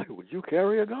 Oh, why would you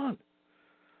carry a gun?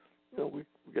 We're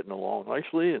getting along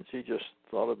nicely, and she just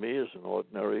thought of me as an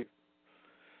ordinary,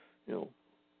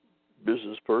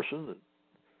 business person.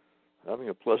 having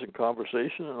a pleasant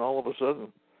conversation, and all of a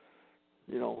sudden,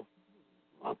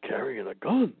 I'm carrying a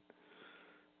gun.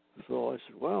 So I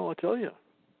said, well, I'll tell you.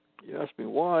 You asked me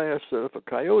why. I said, if a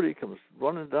coyote comes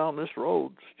running down this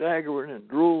road, staggering and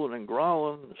drooling and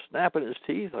growling and snapping his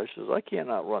teeth, I says, I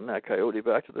can't outrun that coyote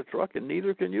back to the truck, and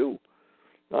neither can you.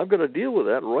 I've got to deal with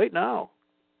that right now.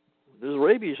 There's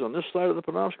rabies on this side of the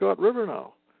Penobscot River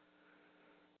now.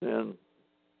 And,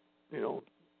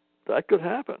 that could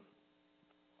happen.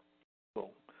 So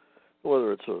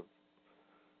whether it's a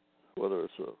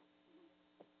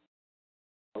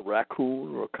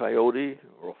raccoon or a coyote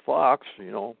or a fox,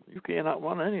 you can't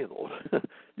outrun any of those.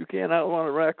 You can't outrun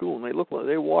a raccoon. They look like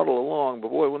they waddle along, but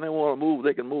boy, when they want to move,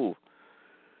 they can move.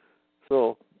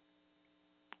 So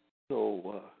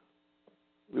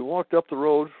we walked up the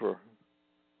road for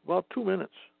about 2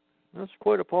 minutes. That's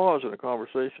quite a pause in a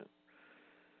conversation.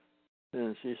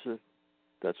 And she said,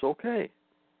 that's okay.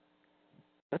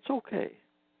 That's okay.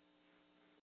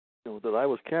 That I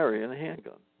was carrying a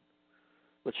handgun.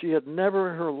 But she had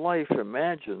never in her life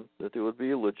imagined that there would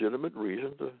be a legitimate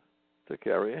reason to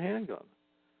carry a handgun.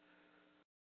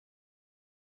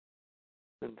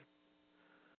 And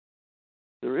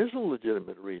there is a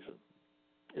legitimate reason.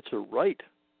 It's a right.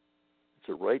 It's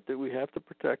a right that we have to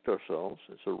protect ourselves.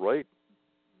 It's a right.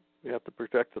 We have to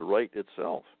protect the right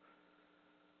itself.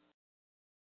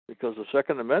 Because the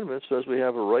Second Amendment says we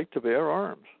have a right to bear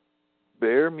arms.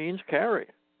 Bear means carry.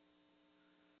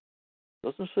 It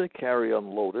doesn't say carry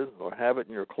unloaded or have it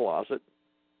in your closet.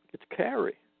 It's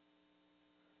carry.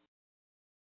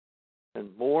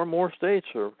 And more states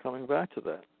are coming back to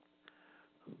that.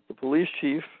 The police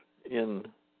chief in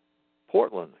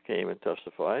Portland came and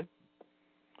testified,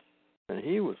 and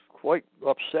he was quite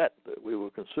upset that we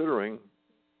were considering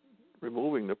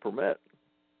removing the permit.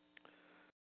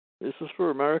 This is for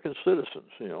American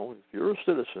citizens. If you're a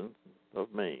citizen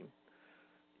of Maine,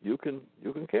 you can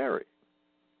carry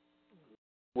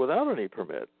without any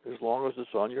permit as long as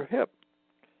it's on your hip.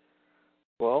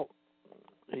 Well,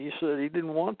 he said he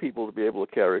didn't want people to be able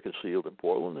to carry concealed in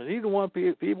Portland, and he didn't want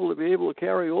people to be able to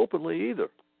carry openly either.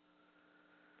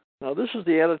 Now, this is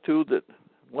the attitude that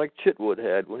Mike Chitwood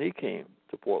had when he came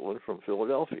to Portland from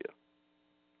Philadelphia.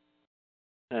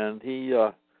 And he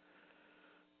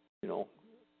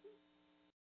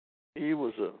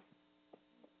was a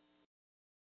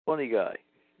funny guy.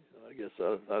 I guess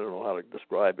I don't know how to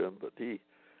describe him, but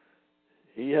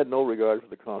he had no regard for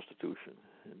the Constitution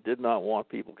and did not want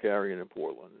people carrying in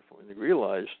Portland. When he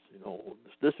realized,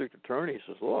 this district attorney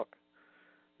says, look,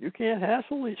 you can't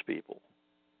hassle these people.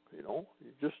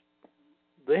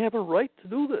 They have a right to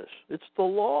do this. It's the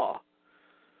law.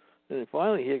 And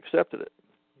finally he accepted it.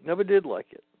 Never did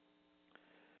like it.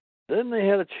 Then they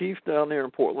had a chief down there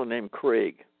in Portland named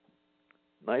Craig.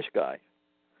 Nice guy.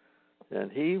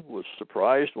 And he was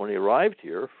surprised when he arrived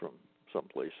here from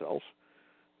someplace else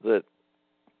that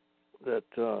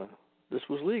this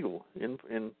was legal in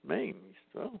Maine. He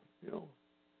said, well,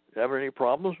 have any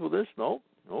problems with this? No?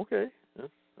 Okay.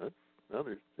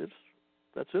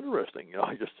 That's interesting.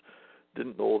 I just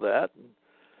didn't know that.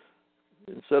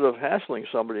 And instead of hassling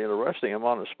somebody and arresting him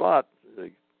on the spot,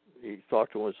 he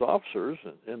talked to his officers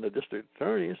and the district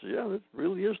attorney and said, yeah, this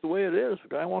really is the way it is.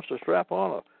 If a guy wants to strap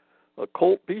on a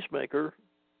Colt Peacemaker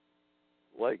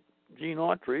like Gene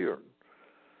Autry or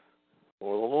the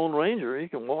Lone Ranger, he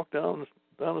can walk down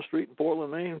the street in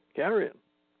Portland, Maine, carrying.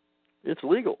 It's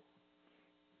legal.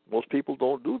 Most people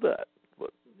don't do that,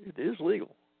 but it is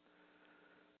legal.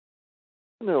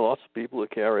 And there are lots of people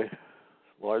that carry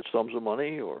large sums of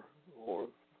money or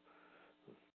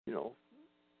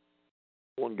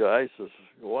one guy says,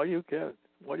 why do you carry?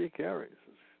 He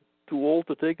says, too old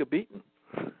to take a beating.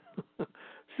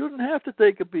 Shouldn't have to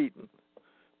take a beating.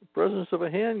 The presence of a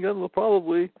handgun will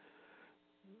probably,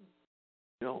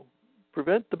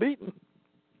 prevent the beating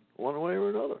one way or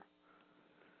another.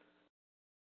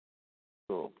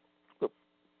 So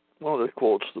one of the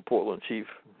quotes the Portland chief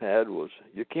had was,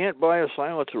 you can't buy a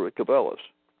silencer at Cabela's.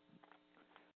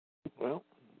 Well,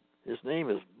 his name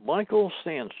is Michael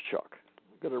Sandchuk.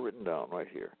 I've got it written down right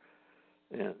here.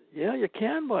 And yeah, you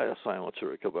can buy a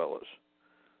silencer at Cabela's.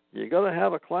 You got to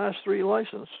have a Class 3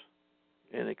 license,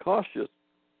 and it costs you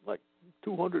like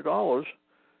 $200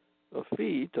 a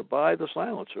fee to buy the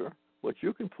silencer, but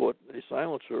you can put a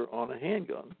silencer on a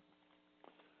handgun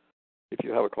if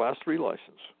you have a Class 3 license.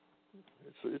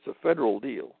 It's a federal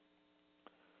deal.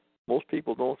 Most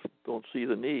people don't see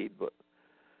the need, but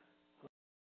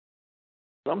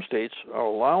some states are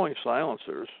allowing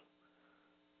silencers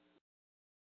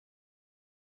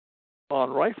on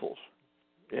rifles,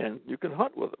 and you can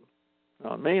hunt with them.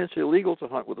 Now, in Maine, it's illegal to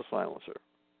hunt with a silencer.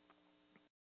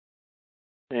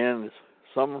 And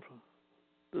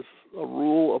there's a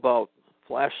rule about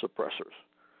flash suppressors.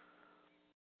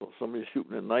 So if somebody's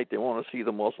shooting at night, they want to see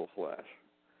the muzzle flash.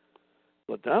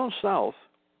 But down south,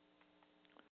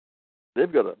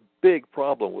 they've got a big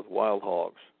problem with wild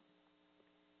hogs.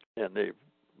 And they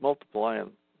multiply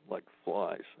them like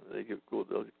flies.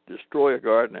 They'll destroy a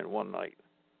garden in one night,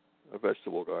 a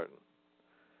vegetable garden.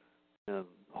 And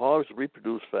hogs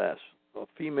reproduce fast. A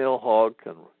female hog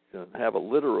can have a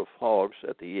litter of hogs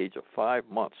at the age of 5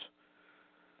 months.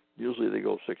 Usually they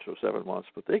go 6 or 7 months,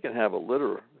 but they can have a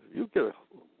litter.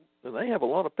 And they have a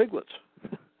lot of piglets.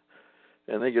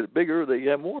 And they get bigger, they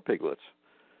have more piglets.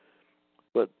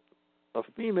 But a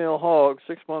female hog,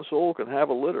 6 months old, can have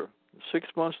a litter. 6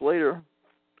 months later,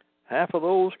 half of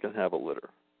those can have a litter.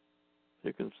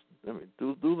 You can,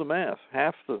 do the math.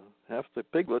 Half the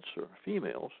piglets are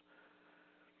females.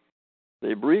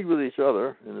 They breed with each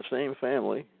other in the same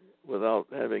family without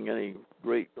having any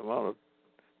great amount of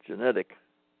genetic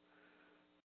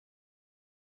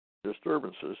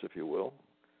disturbances, if you will,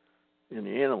 in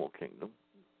the animal kingdom,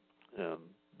 and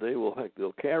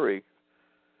they'll carry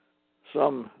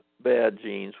some bad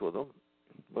genes with them,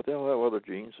 but they'll have other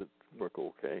genes that work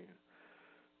okay.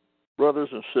 Brothers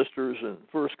and sisters and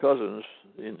first cousins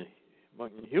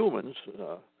among humans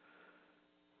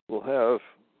will have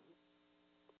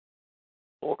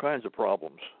all kinds of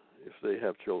problems if they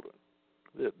have children.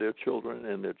 Their children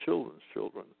and their children's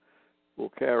children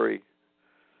will carry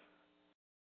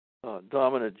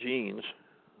dominant genes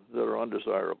that are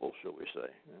undesirable, shall we say.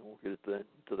 I won't get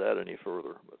into that any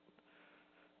further, but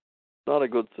it's not a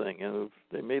good thing. And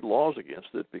they made laws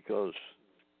against it because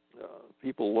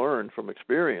people learn from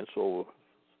experience over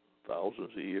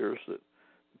thousands of years that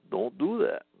don't do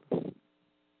that.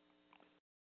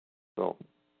 So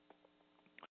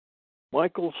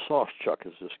Michael Sawchuk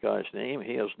is this guy's name.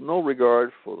 He has no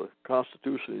regard for the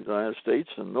Constitution of the United States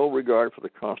and no regard for the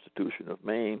Constitution of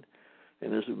Maine.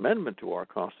 And there's an amendment to our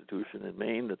Constitution in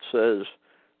Maine that says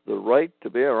the right to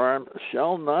bear arms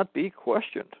shall not be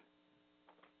questioned.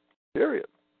 Period.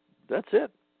 That's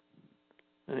it.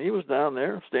 And he was down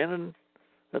there standing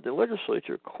at the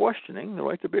legislature questioning the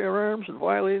right to bear arms and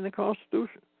violating the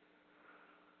Constitution.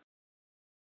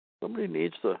 Somebody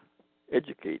needs to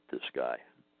educate this guy.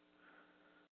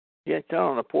 You can't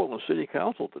count on the Portland City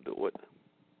Council to do it.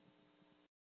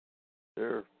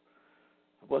 They're a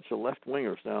bunch of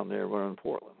left-wingers down there running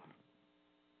Portland.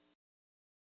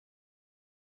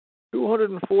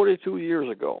 242 years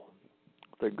ago,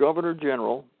 the Governor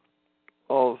General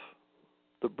of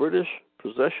the British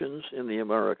possessions in the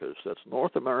Americas, that's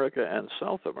North America and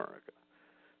South America,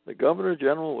 the Governor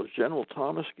General was General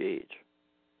Thomas Gage.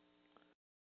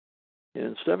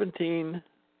 In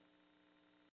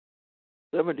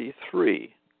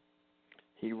 1773,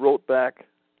 he wrote back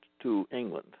to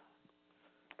England,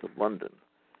 to London,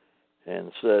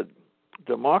 and said,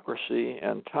 democracy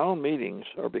and town meetings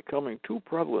are becoming too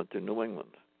prevalent in New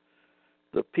England.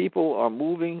 The people are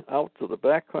moving out to the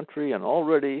back country, and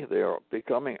already they are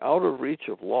becoming out of reach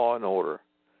of law and order.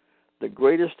 The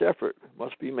greatest effort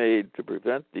must be made to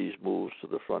prevent these moves to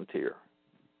the frontier.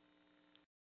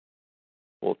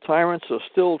 Well, tyrants are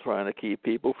still trying to keep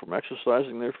people from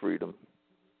exercising their freedom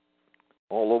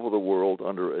all over the world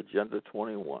under Agenda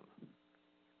 21.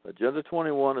 Agenda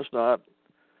 21 is not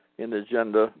in the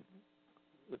agenda,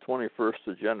 the 21st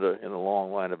agenda in a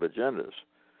long line of agendas.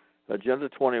 Agenda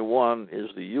 21 is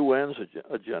the UN's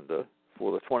agenda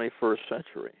for the 21st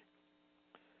century.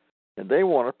 And they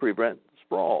want to prevent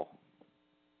sprawl.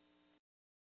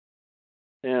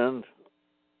 And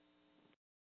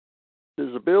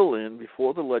there's a bill in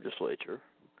before the legislature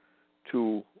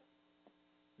to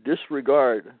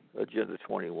disregard Agenda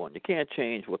 21. You can't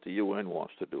change what the UN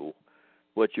wants to do,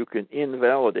 but you can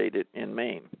invalidate it in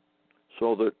Maine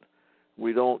so that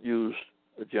we don't use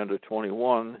Agenda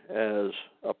 21 as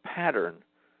a pattern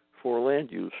for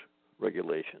land use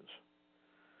regulations.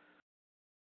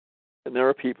 And there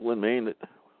are people in Maine that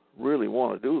really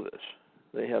want to do this.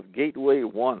 They have Gateway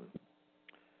 1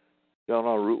 down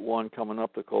on Route 1 coming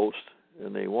up the coast,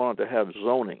 and they wanted to have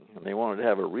zoning, and they wanted to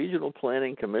have a regional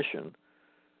planning commission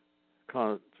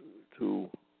to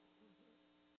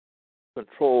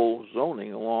control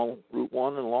zoning along Route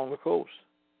 1 and along the coast.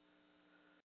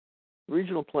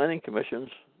 Regional planning commissions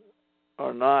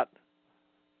are not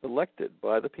elected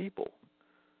by the people.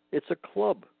 It's a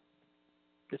club.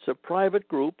 It's a private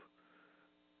group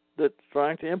that's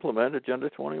trying to implement Agenda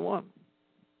 21.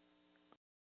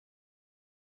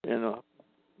 And up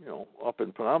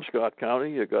in Penobscot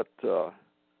County, you got the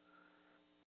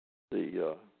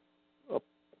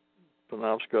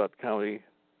Penobscot County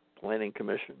Planning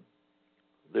Commission.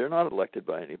 they're not elected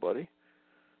by anybody.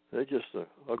 They're just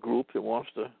a group that wants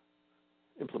to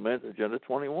implement Agenda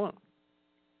 21.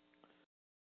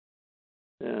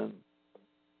 And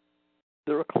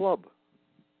they're a club.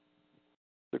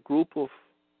 The group of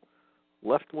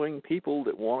left-wing people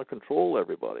that want to control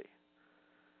everybody.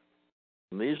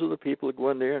 And these are the people that go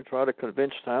in there and try to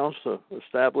convince towns to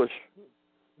establish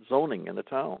zoning in the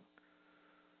town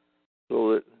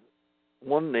so that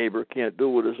one neighbor can't do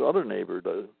what his other neighbor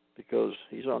does because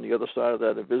he's on the other side of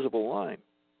that invisible line.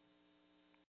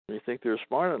 They think they're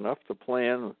smart enough to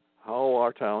plan how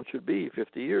our town should be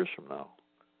 50 years from now,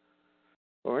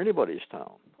 or anybody's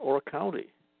town, or a county.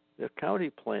 They're county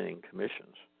planning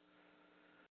commissions.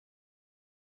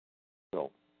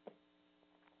 So,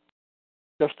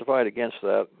 justified against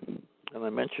that, and I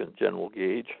mentioned General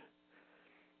Gage,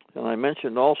 and I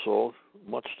mentioned also,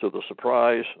 much to the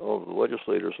surprise of the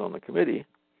legislators on the committee,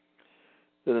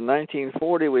 that in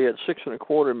 1940 we had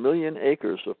 6.25 million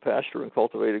acres of pasture and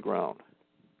cultivated ground.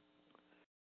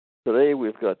 Today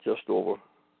we've got just over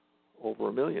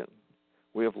 1 million.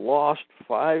 We have lost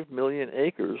 5 million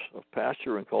acres of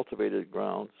pasture and cultivated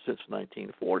ground since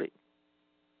 1940.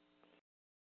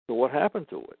 So what happened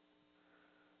to it?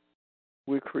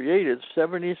 We created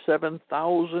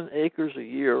 77,000 acres a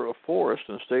year of forest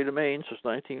in the state of Maine since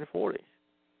 1940.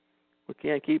 We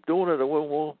can't keep doing it, or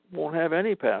we won't have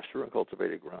any pasture and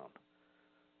cultivated ground.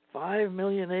 5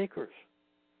 million acres.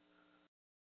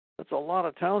 That's a lot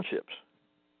of townships.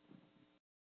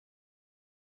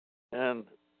 And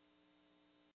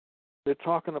they're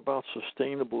talking about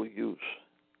sustainable use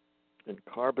and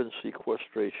carbon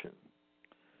sequestration.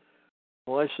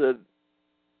 Well, I said,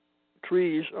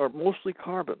 trees are mostly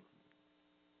carbon.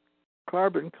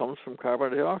 Carbon comes from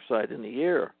carbon dioxide in the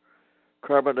air.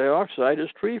 Carbon dioxide is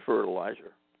tree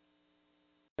fertilizer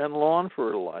and lawn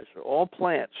fertilizer. All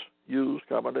plants use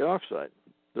carbon dioxide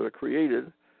that are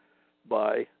created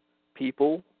by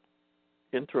people,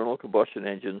 internal combustion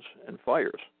engines, and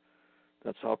fires.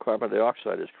 That's how carbon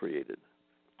dioxide is created.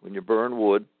 When you burn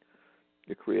wood,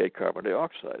 you create carbon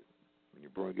dioxide. When you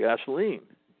burn gasoline,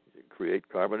 you create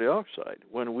carbon dioxide.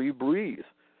 When we breathe,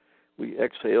 we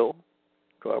exhale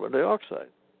carbon dioxide.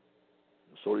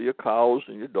 So do your cows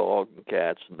and your dog and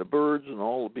cats and the birds and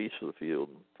all the beasts of the field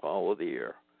and fowl of the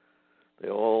air. They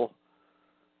all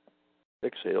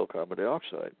exhale carbon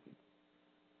dioxide.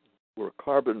 We're a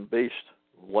carbon-based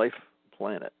life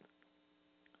planet.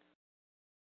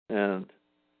 And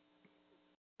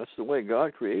that's the way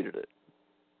God created it.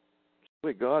 It's the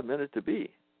way God meant it to be.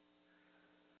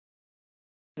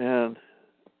 And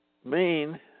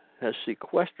Maine has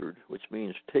sequestered, which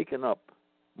means taken up,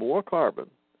 more carbon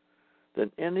than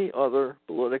any other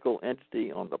political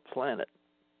entity on the planet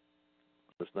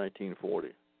since 1940.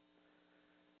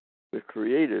 We've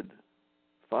created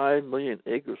 5 million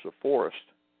acres of forest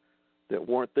that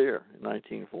weren't there in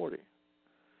 1940.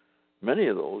 Many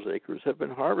of those acres have been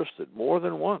harvested more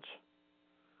than once.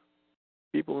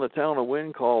 People in the town of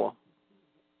Wynn call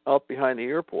out behind the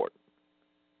airport.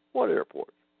 What airport?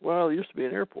 Well, it used to be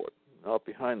an airport. Out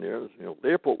behind there, the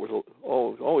airport was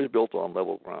always built on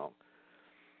level ground.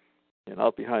 And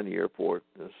out behind the airport,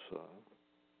 there's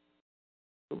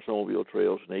some snowmobile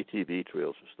trails and ATV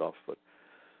trails and stuff. But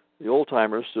the old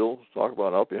timers still talk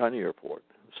about out behind the airport.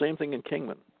 Same thing in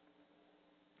Kingman.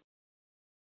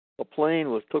 A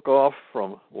plane took off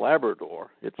from Labrador.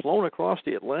 It had flown across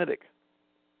the Atlantic,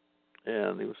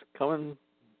 and he was trying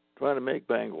to make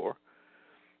Bangor,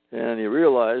 and he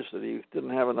realized that he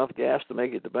didn't have enough gas to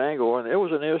make it to Bangor, and there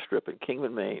was an airstrip in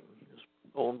Kingman, Maine. It was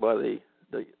owned by the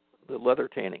leather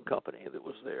tanning company that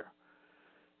was there,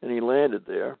 and he landed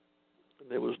there.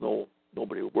 There was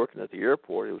nobody working at the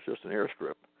airport. It was just an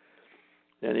airstrip,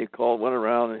 and he went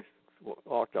around and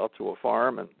walked out to a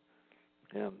farm, and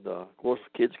of course,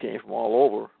 the kids came from all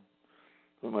over.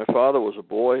 When my father was a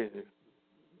boy,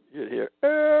 you'd hear,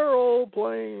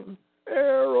 aeroplane,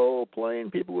 aeroplane.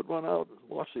 People would run out and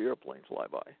watch the airplane fly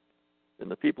by.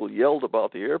 And the people yelled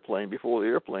about the airplane before the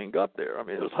airplane got there. I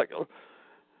mean, it was like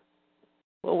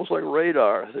almost like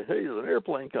radar. They said, hey, there's an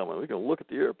airplane coming. We can look at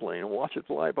the airplane and watch it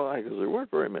fly by, because there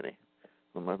weren't very many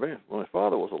when my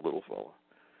father was a little fella.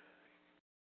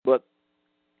 But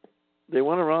they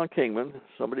went around Kingman.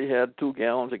 Somebody had 2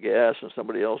 gallons of gas, and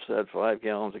somebody else had 5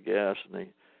 gallons of gas, and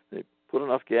they put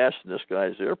enough gas in this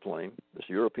guy's airplane, this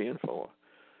European fellow,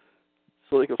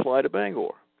 so they could fly to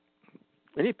Bangor.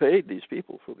 And he paid these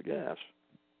people for the gas.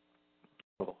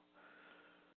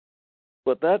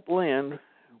 But that land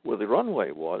where the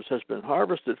runway was has been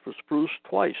harvested for spruce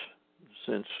twice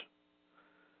since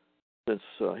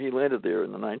he landed there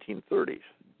in the 1930s.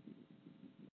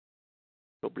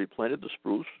 Nobody planted the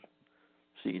spruce.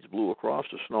 seeds blew across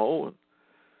the snow,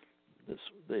 and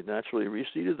they naturally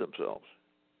reseeded themselves.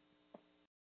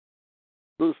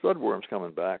 Blue studworm's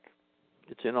coming back.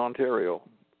 It's in Ontario.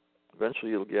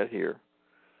 Eventually it'll get here.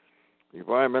 The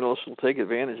environmentalists will take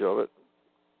advantage of it,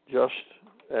 just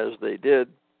as they did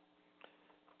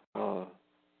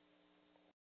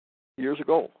years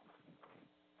ago.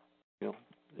 You know,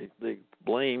 they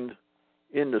blamed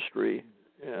industry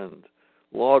and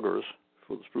loggers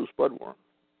for the spruce budworm.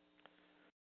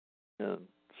 And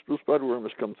spruce budworm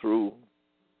has come through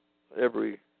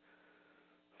every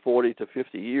 40 to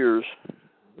 50 years.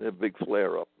 They have a big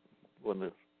flare-up when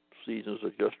the seasons are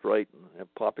just right and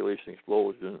have population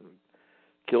explosion and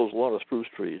kills a lot of spruce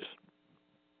trees.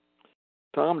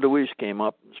 Tom DeWeese came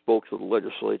up and spoke to the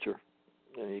legislature,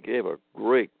 and he gave a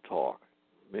great talk.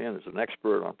 Man is an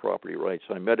expert on property rights.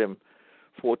 I met him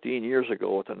 14 years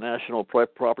ago at the National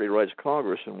Property Rights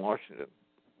Congress in Washington,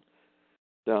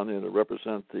 down there to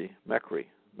represent the MECRI,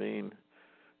 Maine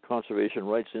Conservation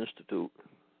Rights Institute.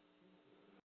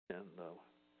 And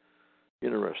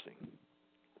interesting.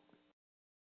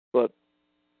 But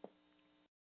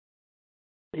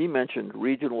he mentioned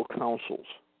regional councils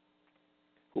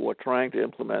who are trying to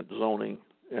implement zoning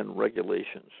and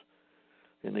regulations.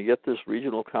 And to get this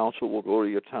regional council, will go to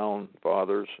your town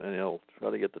fathers, and they'll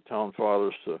try to get the town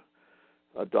fathers to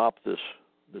adopt this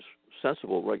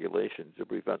sensible regulation to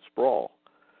prevent sprawl.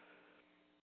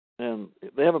 And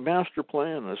they have a master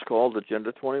plan that's called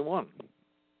Agenda 21.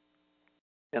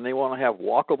 And they want to have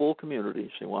walkable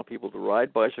communities. They want people to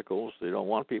ride bicycles. They don't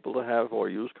want people to have or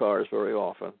use cars very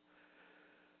often.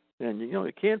 And, you know,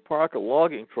 you can't park a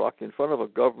logging truck in front of a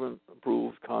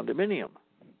government-approved condominium.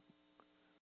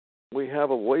 We have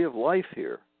a way of life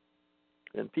here.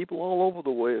 And people all over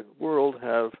the world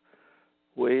have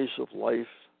ways of life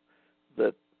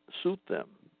that suit them,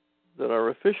 that are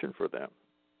efficient for them.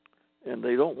 And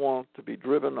they don't want to be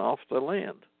driven off the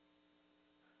land.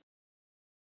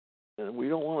 And we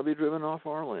don't want to be driven off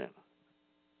our land.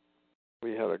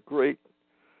 We had a great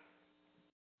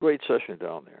session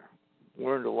down there.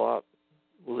 Learned a lot.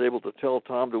 Was able to tell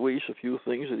Tom DeWeese a few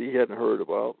things that he hadn't heard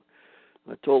about.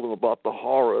 I told him about the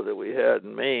horror that we had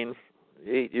in Maine,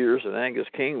 the 8 years that Angus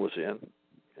King was in.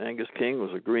 Angus King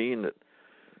was a Green that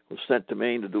was sent to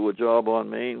Maine to do a job on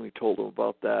Maine. We told him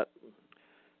about that.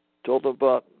 Told him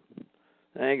about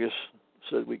Angus.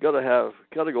 Said we got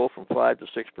to go from 5 to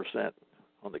 6%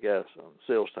 on the gas on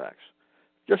sales tax,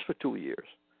 just for 2 years.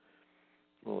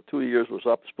 Well, 2 years was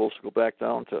up. Supposed to go back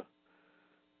down to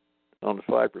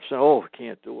 5%. Oh, we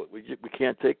can't do it. We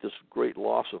can't take this great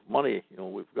loss of money. You know,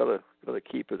 we've got to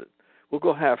keep it. We'll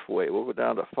go halfway. We'll go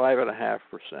down to 5.5%.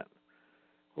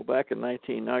 Well, back in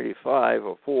 1995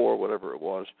 or 4, whatever it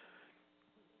was,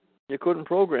 you couldn't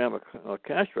program a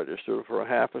cash register for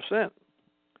 0.5%.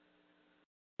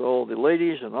 So the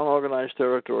ladies in Unorganized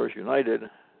Territories United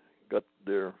got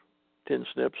their tin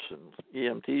snips and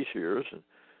EMT shears and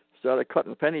started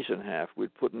cutting pennies in half.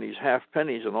 We'd put in these half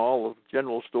pennies in all the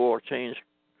general store change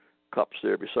cups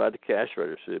there beside the cash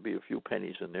register. There'd be a few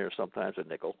pennies in there, sometimes a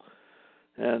nickel.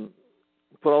 And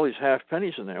put all these half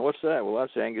pennies in there. What's that? Well,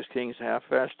 that's Angus King's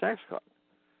half-fast tax cut.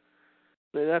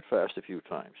 Say that fast a few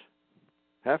times.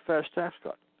 Half-fast tax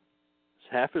cut.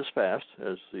 It's half as fast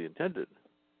as the intended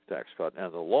tax cut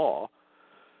and the law,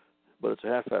 but it's a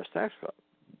half-fast tax cut.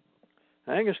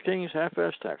 Angus King's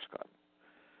half-fast tax cut.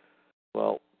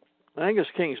 Well, Angus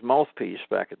King's mouthpiece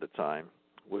back at the time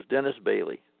was Dennis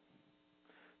Bailey.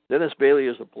 Dennis Bailey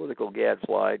is a political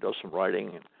gadfly, does some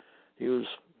writing, and he was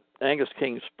Angus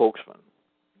King's spokesman.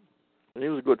 And he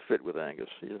was a good fit with Angus.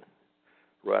 He's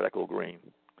a radical Green.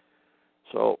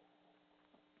 So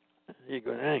you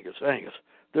go, Angus,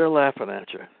 they're laughing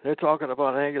at you. They're talking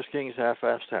about Angus King's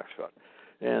half-assed tax cut.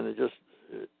 And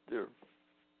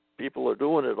people are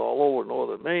doing it all over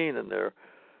northern Maine, and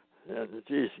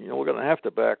geez, you know, we're going to have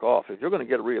to back off. If you're going to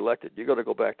get reelected, you've got to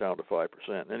go back down to 5%.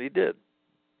 And he did.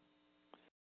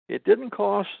 It didn't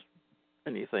cost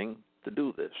anything to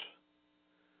do this.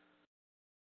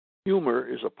 Humor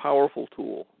is a powerful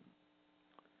tool.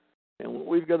 And what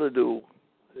we've got to do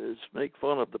is make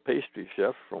fun of the pastry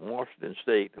chef from Washington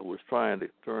State who was trying to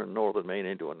turn northern Maine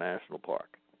into a national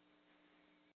park.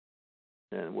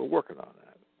 And we're working on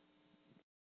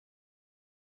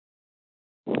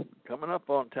that. Coming up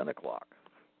on 10 o'clock.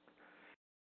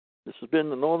 This has been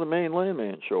the Northern Maine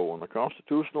Landman Show on the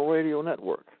Constitutional Radio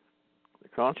Network, the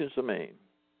Conscience of Maine.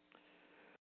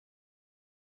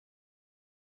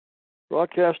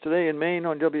 Broadcast today in Maine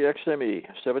on WXME,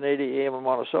 780 AM in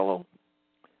Monticello,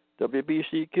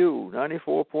 WBCQ,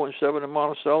 94.7 in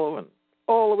Monticello, and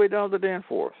all the way down to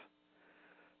Danforth,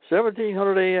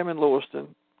 1700 AM in Lewiston,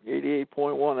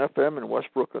 88.1 FM in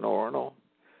Westbrook and Orono,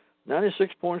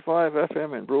 96.5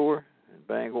 FM in Brewer and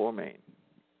Bangor, Maine.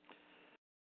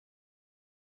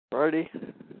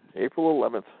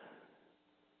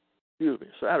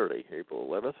 Saturday, April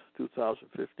 11th,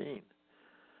 2015.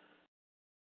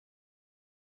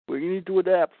 We need to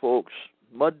adapt, folks.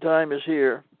 Mud time is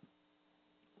here.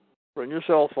 Bring your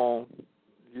cell phone.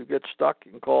 You get stuck,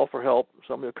 you can call for help.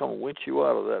 Somebody will come and winch you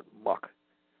out of that muck.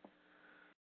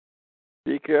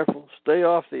 Be careful. Stay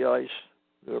off the ice.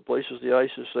 There are places the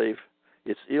ice is safe.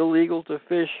 It's illegal to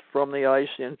fish from the ice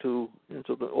into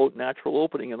the natural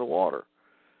opening in the water.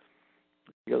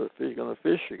 You're gonna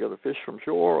fish. You got to fish from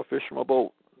shore or fish from a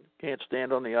boat. You can't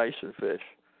stand on the ice and fish.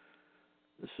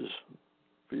 This is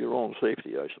for your own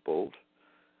safety, I suppose.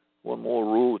 One more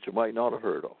rule that you might not have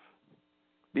heard of.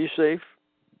 Be safe.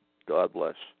 God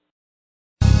bless.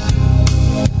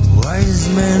 Wise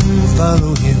men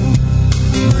follow him,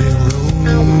 they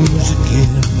rose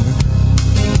again.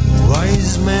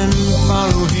 Wise men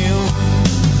follow him.